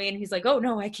mommy, mommy. And he's like, oh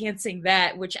no, I can't sing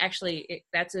that, which actually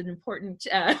that's an important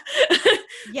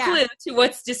clue to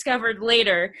what's discovered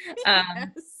later.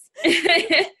 Yes.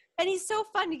 And he's so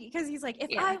funny because he's like,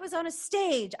 if I was on a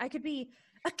stage, I could be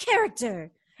a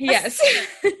character. Yes.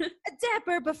 A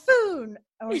dapper buffoon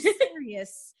or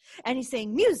serious. And he's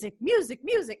saying music, music,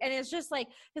 music. And it's just like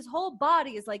his whole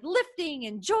body is like lifting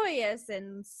and joyous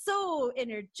and so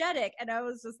energetic. And I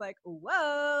was just like,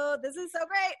 whoa, this is so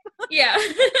great. Yeah.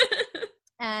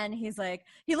 And he's like,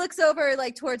 he looks over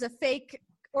like towards a fake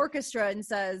orchestra and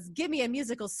says, give me a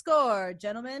musical score,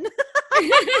 gentlemen.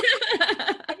 And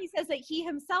he says that he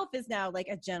himself is now like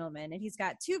a gentleman, and he's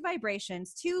got 2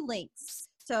 vibrations, 2 links.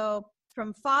 So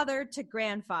from father to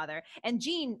grandfather. And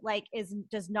Jean like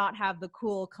does not have the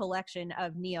cool collection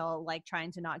of Neil, like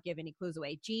trying to not give any clues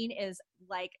away. Jean is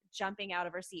like jumping out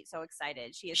of her seat, so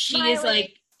excited. She's smiling.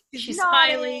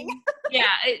 Yeah,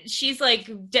 she's like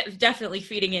definitely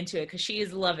feeding into it because she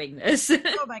is loving this.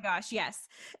 Oh my gosh, yes.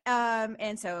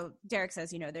 And so Derek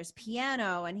says, there's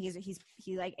piano, and he's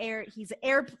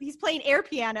playing air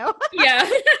piano. Yeah.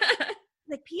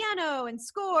 Like piano and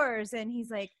scores, and he's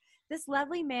like, this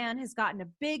lovely man has gotten a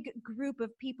big group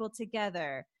of people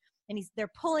together, and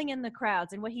they're pulling in the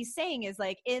crowds. And what he's saying is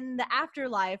like in the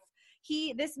afterlife,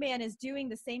 this man is doing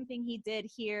the same thing he did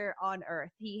here on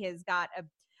earth. He has got a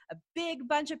big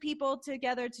bunch of people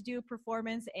together to do a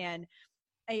performance, and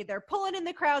they're pulling in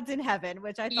the crowds in heaven,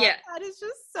 which I thought that is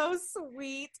just so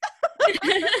sweet.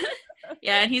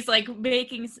 Yeah, and he's like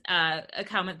making a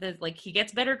comment that like he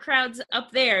gets better crowds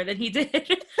up there than he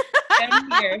did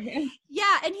down here.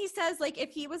 Yeah, and he says like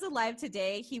if he was alive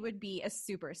today, he would be a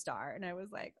superstar. And I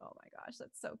was like, oh my gosh,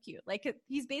 that's so cute. Like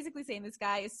he's basically saying this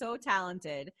guy is so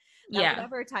talented that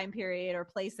whatever time period or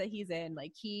place that he's in,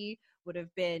 like he would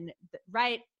have been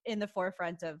right in the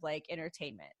forefront of like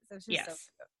entertainment. So it's just so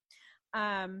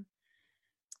cute.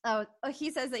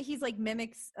 He says that he's like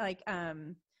mimics like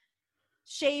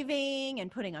shaving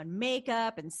and putting on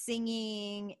makeup and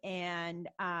singing, and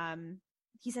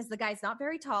he says the guy's not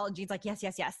very tall, and Jean's like, yes.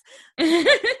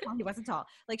 Well, he wasn't tall.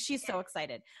 Like she's so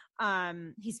excited.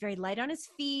 He's very light on his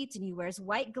feet, and he wears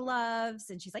white gloves,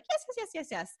 and she's like,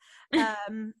 yes.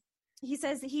 He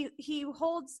says he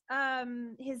holds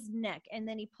his neck, and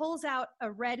then he pulls out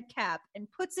a red cap and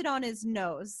puts it on his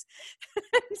nose.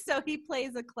 So he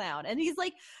plays a clown, and he's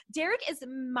like, Derek is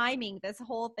miming this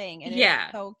whole thing, and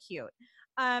it's so cute.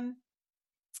 And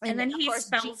then he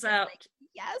spells out like,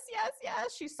 yes,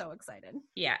 she's so excited.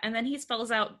 Yeah, and then he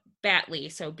spells out Batley,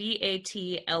 so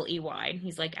Batley. And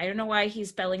he's like, I don't know why he's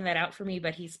spelling that out for me,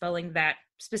 but he's spelling that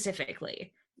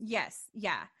specifically. Yes,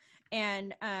 yeah.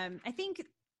 And I think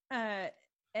I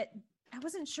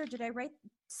wasn't sure, did I write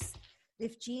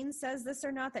if Jean says this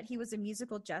or not, that he was a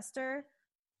musical jester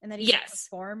and that he's a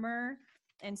performer.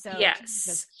 And so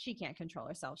yes, she can't control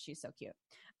herself. She's so cute.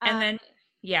 And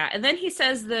then he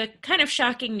says the kind of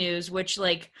shocking news, which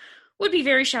like would be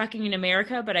very shocking in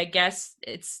America, but I guess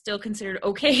it's still considered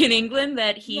okay in England,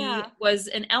 that he was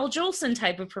an Al Jolson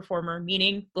type of performer,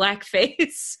 meaning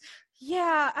blackface.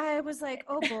 Yeah, I was like,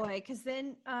 oh boy, because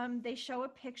then they show a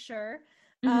picture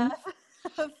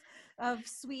of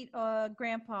sweet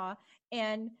grandpa,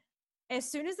 and as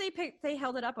soon as they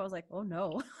held it up, I was like, oh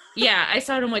no. Yeah, I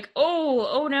saw it. I'm like,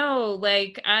 oh no,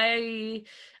 like I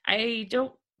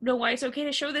don't know why it's okay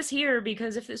to show this here,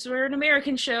 because if this were an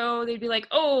American show, they'd be like,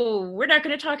 oh, we're not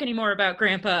going to talk anymore about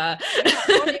grandpa. Yeah,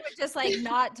 or they would just like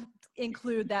not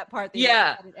include that part.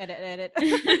 Edit.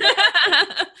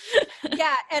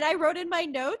 Yeah, and I wrote in my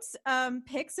notes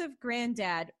pics of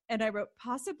granddad, and I wrote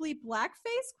possibly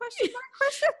blackface question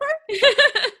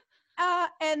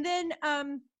mark. And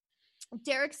then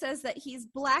Derek says that he's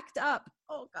blacked up.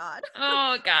 Oh God.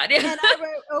 Oh God. And I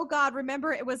wrote, oh God,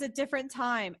 remember it was a different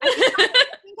time.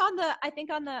 I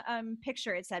think on the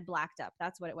picture it said blacked up.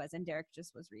 That's what it was, and Derek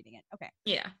just was reading it. Okay.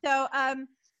 Yeah. So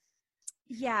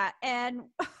yeah, and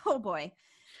oh boy.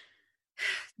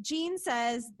 Jean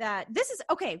says that this is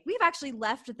okay. We've actually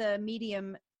left the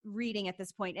medium reading at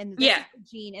this point, and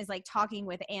Jean is like talking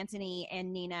with Anthony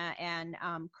and Nina and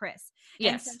Chris.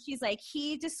 Yes. And so she's like,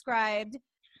 he described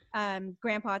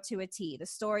grandpa to a T. The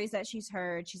stories that she's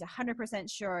heard, she's 100%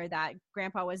 sure that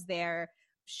grandpa was there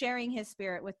sharing his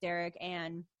spirit with Derek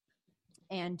and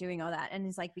doing all that. And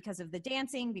it's like because of the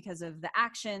dancing, because of the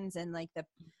actions, and like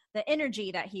the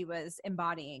energy that he was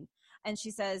embodying. And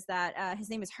she says that his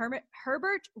name is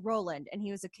Herbert Roland, and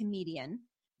he was a comedian.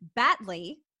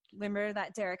 Batley, remember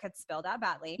that Derek had spelled out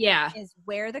Batley, is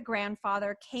where the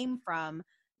grandfather came from,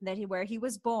 where he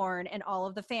was born, and all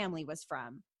of the family was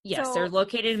from. Yes, so, they're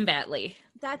located in Batley.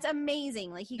 That's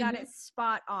amazing. Like he got it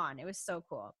spot on. It was so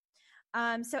cool.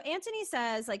 So Anthony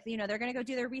says, like, they're going to go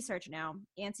do their research now.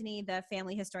 Anthony, the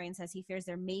family historian, says he fears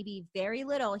there may be very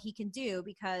little he can do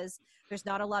because there's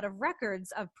not a lot of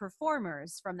records of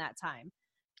performers from that time.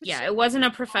 Yeah, it wasn't a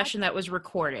profession that was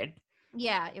recorded.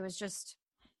 Yeah, it just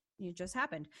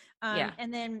happened.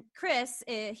 And then Chris,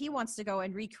 he wants to go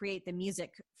and recreate the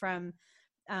music from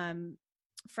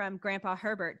Grandpa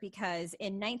Herbert, because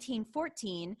in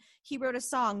 1914 he wrote a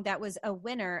song that was a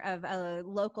winner of a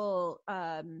local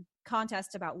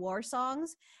contest about war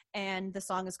songs, and the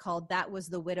song is called "That Was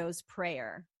the Widow's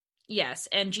Prayer." Yes,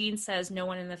 and Jean says no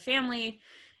one in the family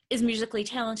is musically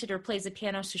talented or plays the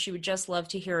piano, so she would just love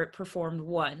to hear it performed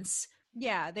once.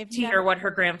 Yeah, they've to hear what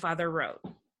her grandfather wrote.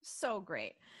 So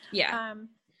great. Yeah.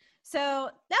 So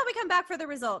now we come back for the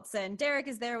results, and Derek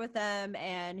is there with them,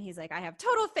 and he's like, I have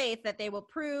total faith that they will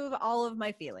prove all of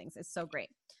my feelings. It's so great.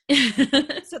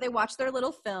 So they watch their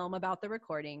little film about the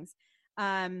recordings.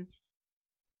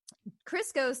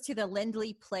 Chris goes to the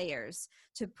Lindley Players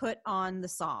to put on the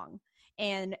song,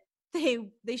 and they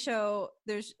show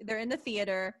they're in the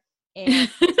theater, and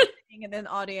in the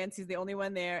audience, he's the only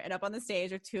one there, and up on the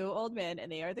stage are two old men, and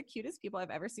they are the cutest people I've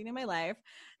ever seen in my life.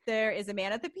 There is a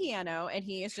man at the piano, and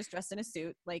he is just dressed in a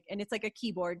suit, and it's like a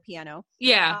keyboard piano.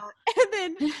 Yeah. And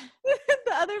then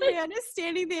the other man is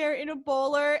standing there in a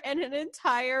bowler and an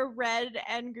entire red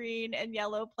and green and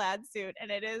yellow plaid suit,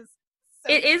 and it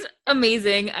is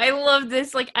amazing. I love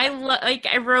this.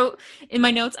 I wrote in my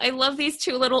notes, I love these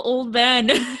two little old men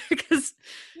because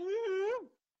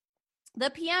the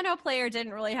piano player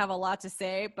didn't really have a lot to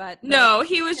say, but no,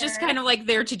 he was just kind of like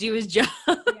there to do his job.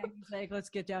 Yeah, he's like, let's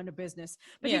get down to business.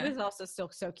 But he was also still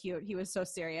so cute. He was so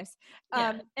serious.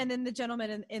 And then the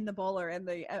gentleman in the bowler and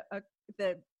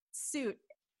the suit,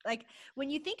 like when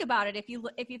you think about it, if you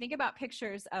think about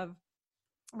pictures of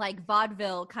like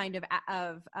vaudeville kind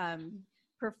of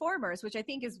performers, which I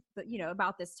think is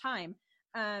about this time,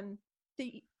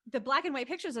 the black and white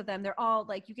pictures of them, they're all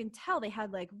like, you can tell they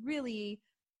had like really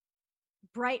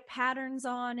bright patterns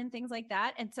on and things like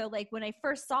that. And so like when I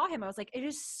first saw him, I was like, it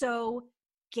is so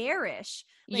garish.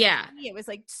 Like, it was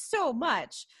like so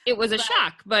much. It was a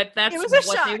shock, but that's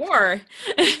what they wore.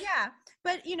 Yeah.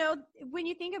 But when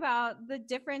you think about the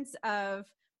difference of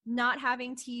not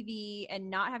having TV and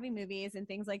not having movies and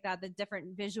things like that, the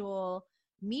different visual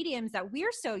mediums that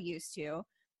we're so used to,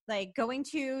 like going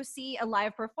to see a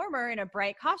live performer in a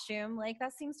bright costume, like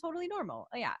that seems totally normal.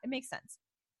 Yeah, it makes sense.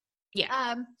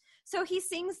 Yeah. So he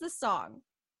sings the song,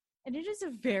 and it is a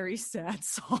very sad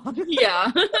song.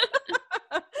 Yeah.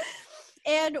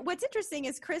 And what's interesting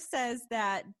is Chris says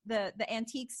that the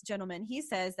antiques gentleman, he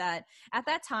says that at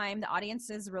that time, the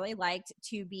audiences really liked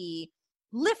to be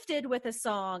lifted with a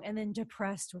song and then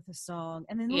depressed with a song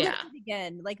and then lifted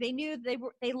again. Like they knew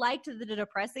they liked the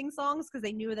depressing songs because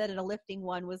they knew that a lifting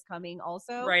one was coming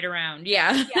also. Right around.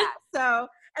 Yeah. Yeah. So,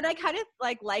 and I kind of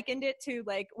like likened it to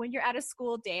like when you're at a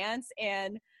school dance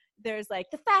and there's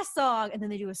like the fast song and then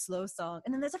they do a slow song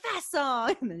and then there's a fast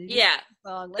song and then they do a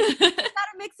song. Like you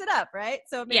gotta mix it up, right?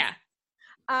 So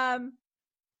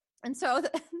and so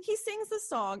he sings the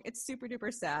song. It's super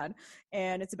duper sad,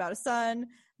 and it's about a son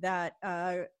that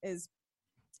is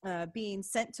being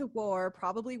sent to war,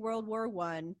 probably World War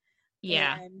I.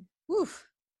 Yeah, and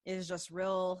is just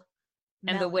real.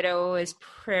 And the widow is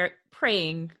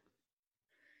praying.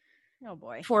 Oh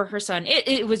boy, for her son.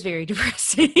 It was very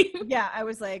depressing. Yeah, I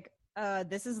was like,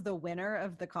 this is the winner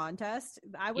of the contest.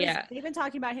 They've been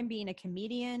talking about him being a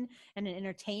comedian and an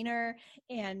entertainer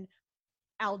and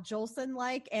Al Jolson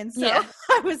like, and so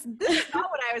this is not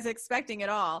what I was expecting at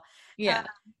all. Yeah.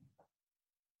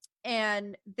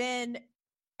 And then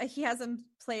he has him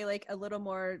play like a little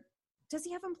more. Does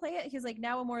he have him play it? He's like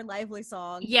now a more lively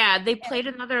song. Yeah, they played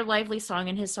another lively song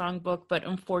in his songbook, but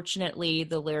unfortunately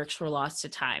the lyrics were lost to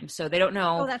time. So they don't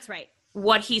know. Oh, that's right.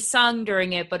 What he sung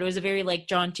during it, but it was a very like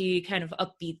jaunty kind of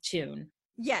upbeat tune.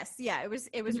 Yes, yeah, it was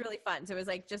really fun. So it was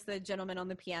like just the gentleman on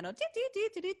the piano.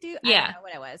 Yeah. I don't know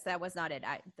what it was. That was not it.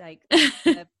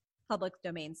 The public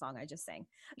domain song I just sang.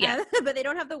 Yeah. But they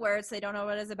don't have the words, so they don't know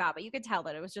what it's about. But you could tell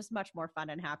that it was just much more fun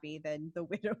and happy than the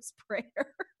widow's prayer.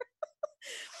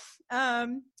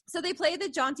 So they play the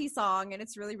jaunty song and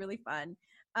it's really, really fun.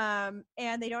 And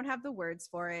they don't have the words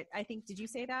for it. I think, did you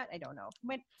say that? I don't know.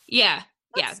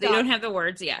 They don't have the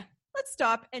words. Yeah. Let's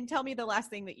stop and tell me the last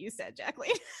thing that you said,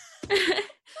 Jacqueline.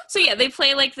 So yeah, they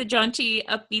play like the jaunty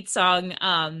upbeat song.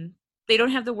 They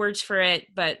don't have the words for it,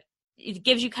 but it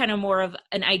gives you kind of more of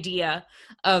an idea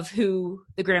of who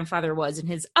the grandfather was in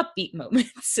his upbeat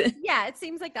moments. Yeah, it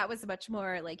seems like that was much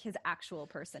more like his actual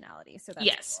personality. So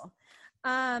that's cool.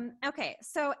 Okay,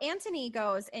 so Anthony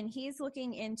goes and he's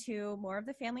looking into more of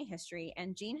the family history,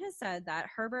 and Jean has said that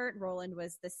Herbert Roland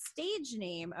was the stage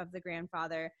name of the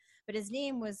grandfather, but his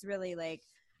name was really like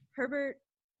Herbert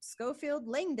Schofield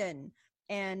Langdon,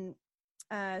 and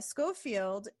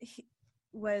Schofield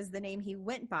was the name he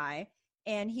went by,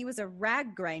 and he was a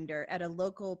rag grinder at a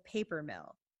local paper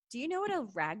mill. Do you know what a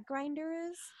rag grinder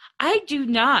is? I do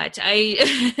not.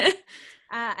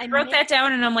 I wrote that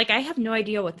down and I'm like, I have no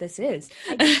idea what this is.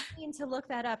 I didn't mean to look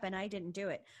that up and I didn't do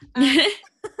it.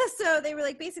 So they were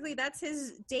like, basically that's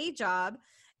his day job,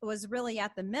 was really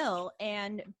at the mill,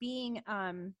 and being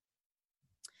a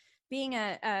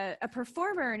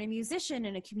performer and a musician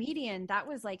and a comedian, that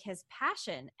was like his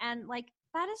passion. And like,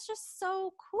 that is just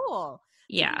so cool.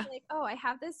 Yeah. Like, oh, I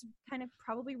have this kind of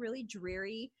probably really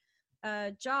dreary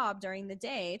job during the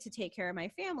day to take care of my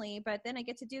family, but then I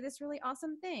get to do this really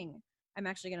awesome thing. I'm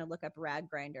actually going to look up rag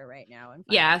grinder right now. And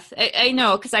I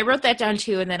know, because I wrote that down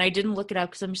too, and then I didn't look it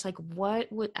up because I'm just like, what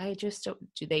would I just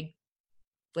don't, do they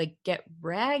like get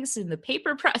rags in the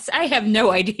paper press? I have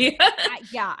no idea.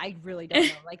 I really don't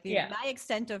know. Like my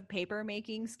extent of paper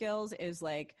making skills is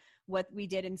like what we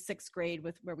did in 6th grade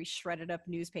with where we shredded up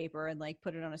newspaper and like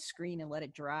put it on a screen and let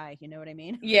it dry. You know what I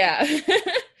mean? Yeah.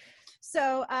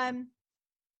 So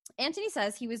Anthony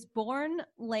says he was born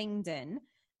Langdon,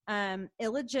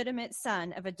 illegitimate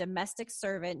son of a domestic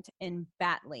servant in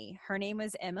Batley. Her name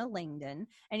was Emma Langdon.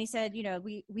 And he said, you know,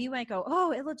 we might go,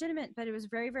 oh, illegitimate, but it was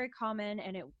very, very common.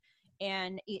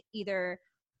 And either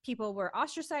people were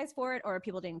ostracized for it or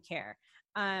people didn't care.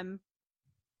 And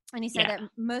he said that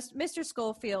Mr.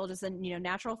 Schofield is a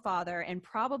natural father and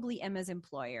probably Emma's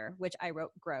employer, which I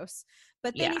wrote gross.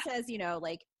 But then he says,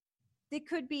 like, it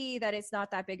could be that it's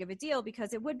not that big of a deal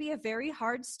because it would be a very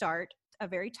hard start, a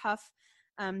very tough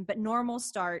but normal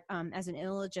start as an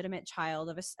illegitimate child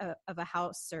of a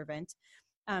house servant.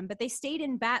 But they stayed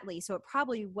in Batley, so it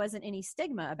probably wasn't any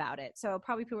stigma about it. So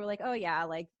probably people were like, oh yeah,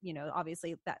 like,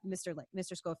 obviously that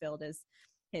Mr. Schofield is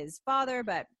his father,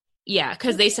 but yeah,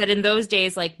 because they said in those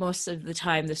days, like most of the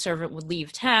time the servant would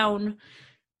leave town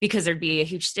because there'd be a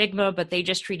huge stigma, but they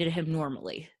just treated him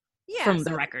normally from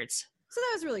the records. So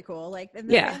that was really cool. Like, and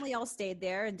the family all stayed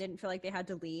there and didn't feel like they had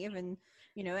to leave. And,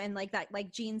 and like that,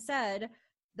 like Jean said,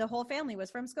 the whole family was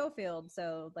from Schofield.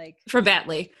 So like from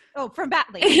Batley. Oh, from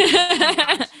Batley.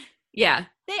 Yeah.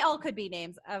 They all could be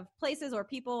names of places or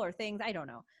people or things. I don't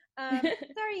know.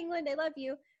 Sorry, England. I love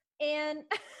you. And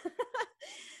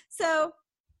so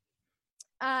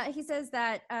he says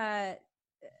that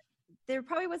there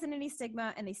probably wasn't any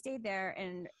stigma and they stayed there,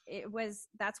 and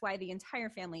that's why the entire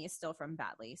family is still from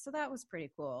Batley. So that was pretty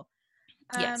cool.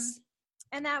 Yes.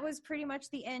 And that was pretty much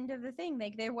the end of the thing.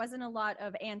 Like there wasn't a lot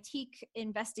of antique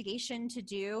investigation to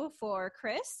do for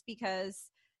Chris because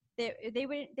they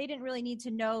didn't really need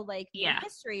to know like the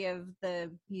history of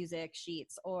the music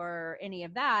sheets or any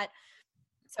of that.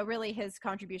 So really his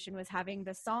contribution was having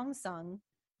the song sung.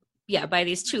 Yeah, by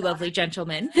these two lovely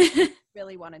gentlemen.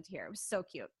 Really wanted to hear. It was so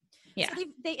cute. Yeah. So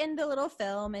they end the little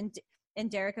film and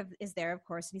Derek is there, of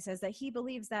course, and he says that he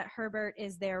believes that Herbert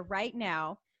is there right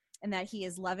now and that he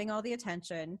is loving all the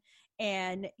attention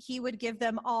and he would give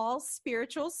them all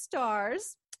spiritual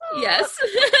stars. Yes.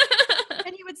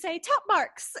 And he would say top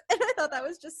marks. And I thought that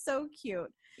was just so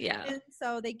cute. Yeah. And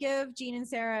so they give Gene and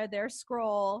Sarah their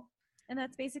scroll and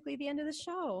that's basically the end of the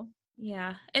show.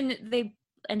 Yeah. And they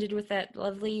ended with that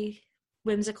lovely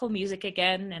whimsical music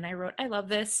again. And I wrote, I love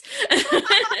this.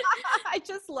 I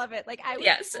just love it. Like I would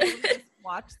just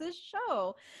watch this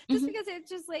show just because it's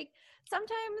just like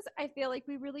sometimes I feel like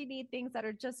we really need things that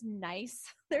are just nice.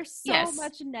 There's so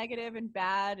much negative and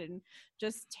bad and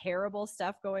just terrible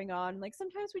stuff going on. Like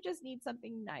sometimes we just need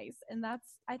something nice, and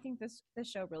I think this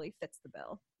show really fits the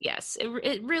bill. Yes,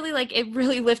 it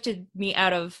really lifted me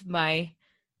out of my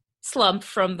slump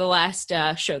from the last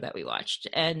show that we watched,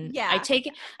 and I take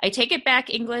it back,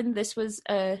 England. This was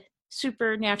a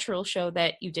supernatural show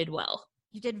that you did well.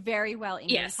 You did very well,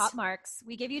 England. Yes. Top marks.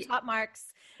 We give you top marks.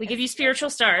 We give you spiritual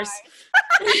stars.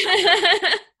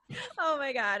 Oh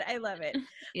my God, I love it.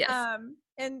 Yes.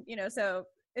 And so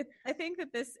I think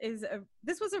that this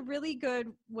was a really good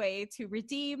way to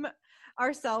redeem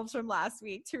ourselves from last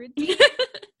week, to redeem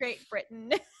Great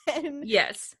Britain. And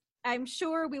yes. I'm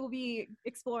sure we will be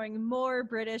exploring more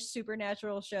British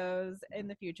supernatural shows in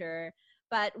the future,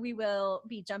 but we will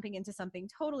be jumping into something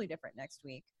totally different next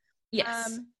week.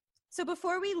 Yes. So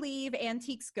before we leave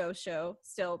Antiques Ghost Show,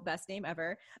 still best name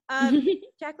ever,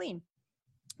 Jacqueline,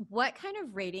 what kind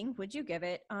of rating would you give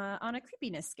it on a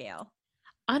creepiness scale?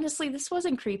 Honestly, this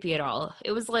wasn't creepy at all.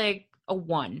 It was like a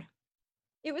 1.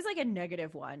 It was like a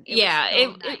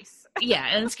 -1. Nice.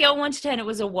 Yeah, and scale 1 to 10, it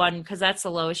was a 1 because that's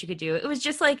the lowest you could do. It was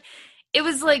just like,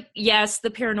 yes,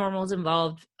 the paranormal is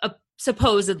involved,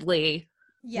 supposedly,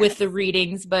 with the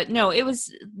readings, but no, it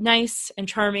was nice and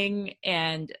charming,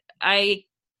 and I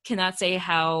cannot say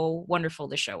how wonderful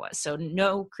the show was. So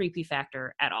no creepy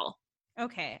factor at all.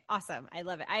 Okay, awesome. I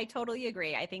love it. I totally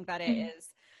agree. I think that it is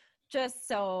just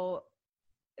so,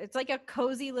 it's like a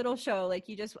cozy little show. Like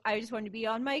I just want to be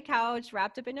on my couch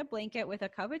wrapped up in a blanket with a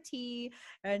cup of tea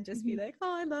and just be like,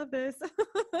 oh, I love this.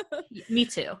 Me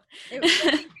too. It was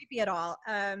not creepy at all.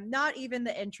 Not even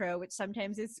the intro, which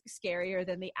sometimes is scarier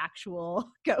than the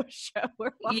actual ghost show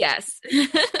we're watching. Yes.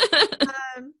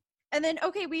 And then,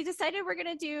 okay, we decided we're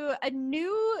going to do a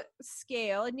new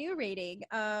scale, a new rating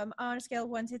on a scale of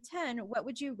 1 to 10. What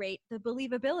would you rate the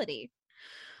believability?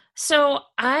 So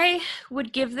I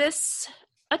would give this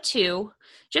a 2,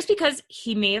 just because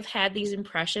he may have had these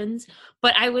impressions,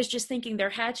 but I was just thinking there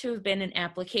had to have been an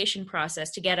application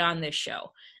process to get on this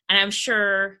show. And I'm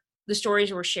sure the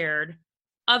stories were shared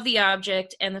of the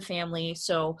object and the family.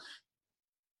 So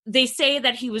they say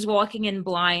that he was walking in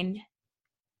blind,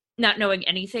 not knowing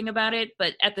anything about it,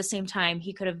 but at the same time,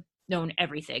 he could have known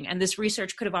everything. And this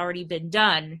research could have already been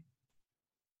done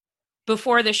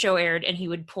before the show aired, and he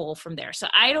would pull from there. So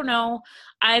I don't know.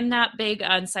 I'm not big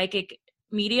on psychic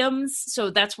mediums.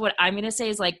 So that's what I'm going to say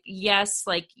is like, yes,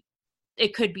 like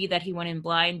it could be that he went in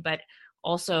blind, but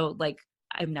also like,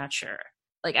 I'm not sure.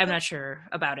 Like, I'm not sure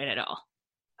about it at all.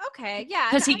 Okay. Yeah.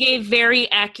 Because he gave very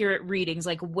accurate readings,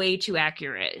 like way too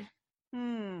accurate.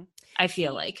 I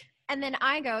feel like. And then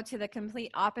I go to the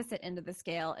complete opposite end of the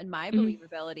scale in my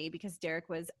believability because Derek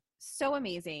was so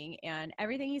amazing and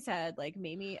everything he said like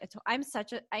made me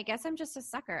I guess I'm just a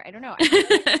sucker. I don't know. I'm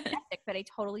skeptic, but I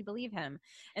totally believe him.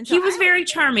 And so he was very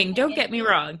charming. Don't get me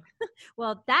wrong.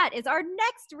 Well, that is our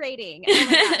next rating. Oh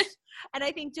my gosh. And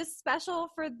I think just special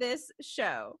for this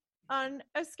show on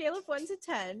a scale of 1 to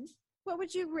 10, what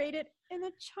would you rate it in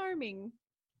a charming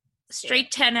scale?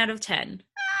 Straight 10 out of 10.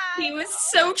 He was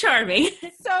so charming.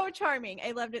 So charming.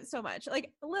 I loved it so much.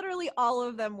 Like literally all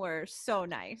of them were so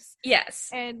nice. Yes.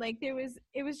 And like it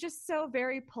was just so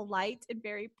very polite and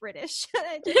very British.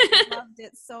 I just loved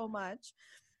it so much.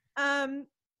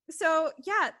 So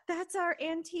yeah, that's our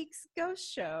Antiques Ghost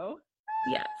Show.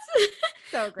 Yes.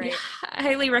 So great. Yeah, I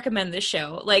highly recommend this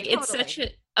show. Like totally. It's such a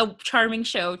charming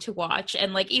show to watch,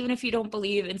 and like even if you don't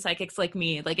believe in psychics like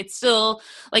me, like it's still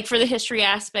like for the history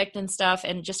aspect and stuff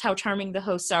and just how charming the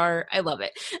hosts are, I love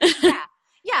it.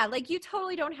 Yeah, like you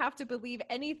totally don't have to believe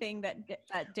anything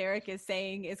that Derek is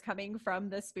saying is coming from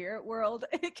the spirit world.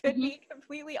 It could be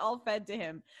completely all fed to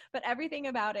him, but everything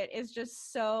about it is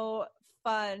just so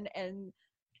fun and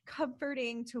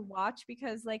comforting to watch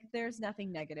because like there's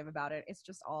nothing negative about it. It's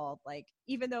just all like,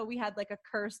 even though we had like a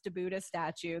cursed Buddha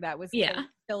statue that was killing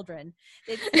children,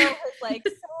 it still was like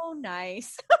so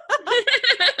nice.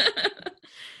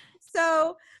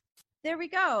 So there we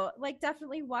go. Like,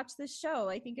 definitely watch this show.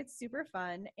 I think it's super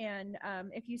fun. And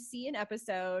if you see an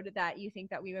episode that you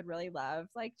think that we would really love,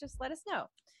 like, just let us know.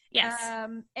 Yes.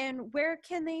 And where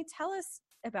can they tell us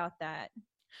about that?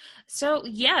 So,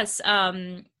 yes,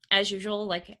 as usual,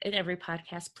 like in every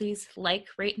podcast, please like,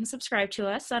 rate, and subscribe to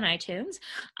us on iTunes.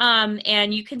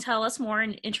 And you can tell us more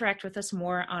and interact with us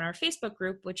more on our Facebook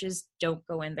group, which is Don't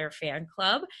Go In There Fan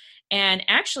Club. And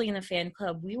actually in the fan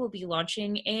club, we will be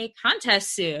launching a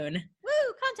contest soon.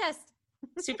 Woo, contest!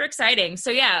 Super exciting.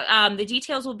 So yeah, the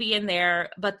details will be in there,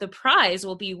 but the prize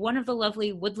will be one of the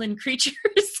lovely woodland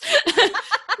creatures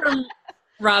from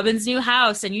Robin's new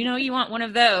house. And you know you want one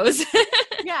of those.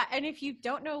 Yeah, and if you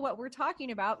don't know what we're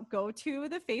talking about, go to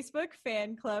the Facebook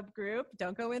fan club group.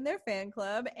 Don't Go In There Fan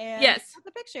Club and yes,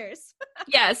 the pictures.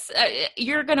 Yes,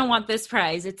 you're gonna want this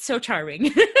prize. It's so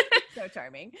charming. So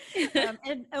charming,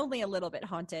 and only a little bit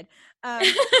haunted.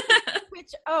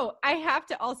 Which, I have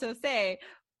to also say,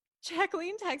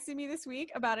 Jacqueline texted me this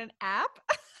week about an app.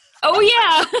 Oh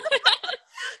yeah.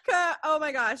 Oh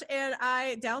my gosh, and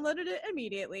I downloaded it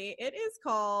immediately. It is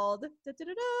called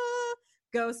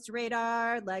Ghost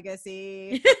Radar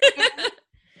Legacy.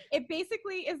 It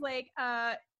basically is like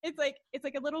it's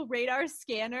like a little radar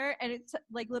scanner, and it's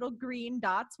like little green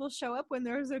dots will show up when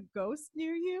there's a ghost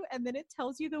near you, and then it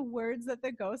tells you the words that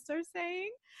the ghosts are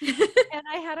saying. And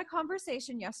I had a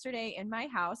conversation yesterday in my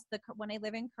house, the one I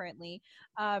live in currently,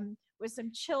 with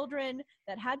some children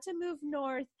that had to move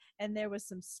north, and there was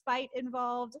some spite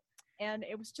involved. And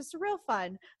it was just real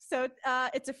fun. So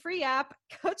it's a free app.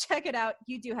 Go check it out.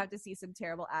 You do have to see some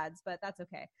terrible ads, but that's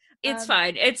okay. It's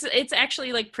fine. It's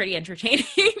actually like pretty entertaining.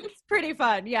 It's pretty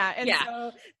fun. Yeah. And yeah.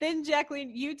 So then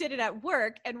Jacqueline, you did it at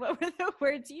work. And what were the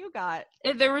words you got?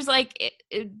 There was like,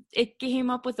 it came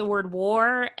up with the word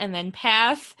war and then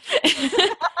path. And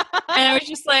I was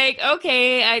just like,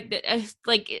 okay, I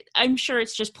like, I'm sure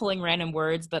it's just pulling random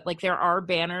words, but like there are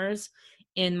banners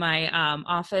in my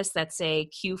office that say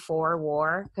Q4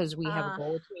 war, because we have a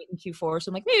goal to meet in Q4. So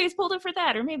I'm like, maybe it's pulled it for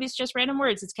that, or maybe it's just random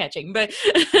words it's catching. But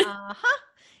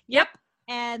Yep.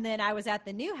 And then I was at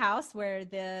the new house where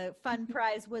the fun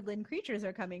prize woodland creatures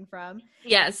are coming from.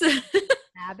 Yes.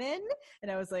 Cabin. And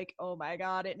I was like, oh my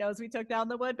God, it knows we took down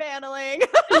the wood paneling.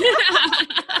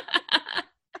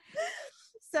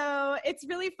 So it's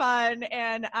really fun.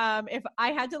 And if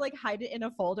I had to like hide it in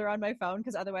a folder on my phone,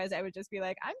 because otherwise I would just be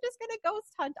like, I'm just going to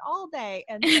ghost hunt all day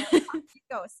and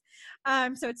ghosts.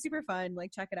 So it's super fun.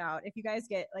 Like, check it out. If you guys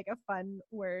get like a fun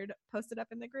word, post it up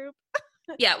in the group.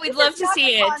 Yeah, we'd love to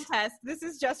see it. Contest. This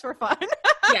is just for fun.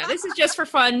 Yeah, this is just for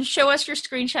fun. Show us your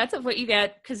screenshots of what you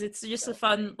get, because it's just a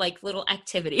fun like little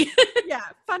activity. Yeah,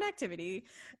 fun activity.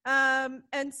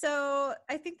 And so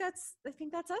I think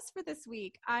that's us for this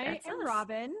week. I am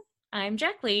Robin. I'm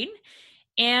Jacqueline.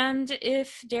 And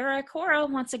if Dara Cora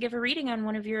wants to give a reading on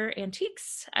one of your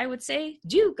antiques, I would say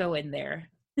do go in there.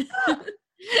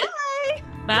 Bye.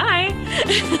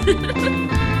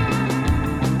 Bye.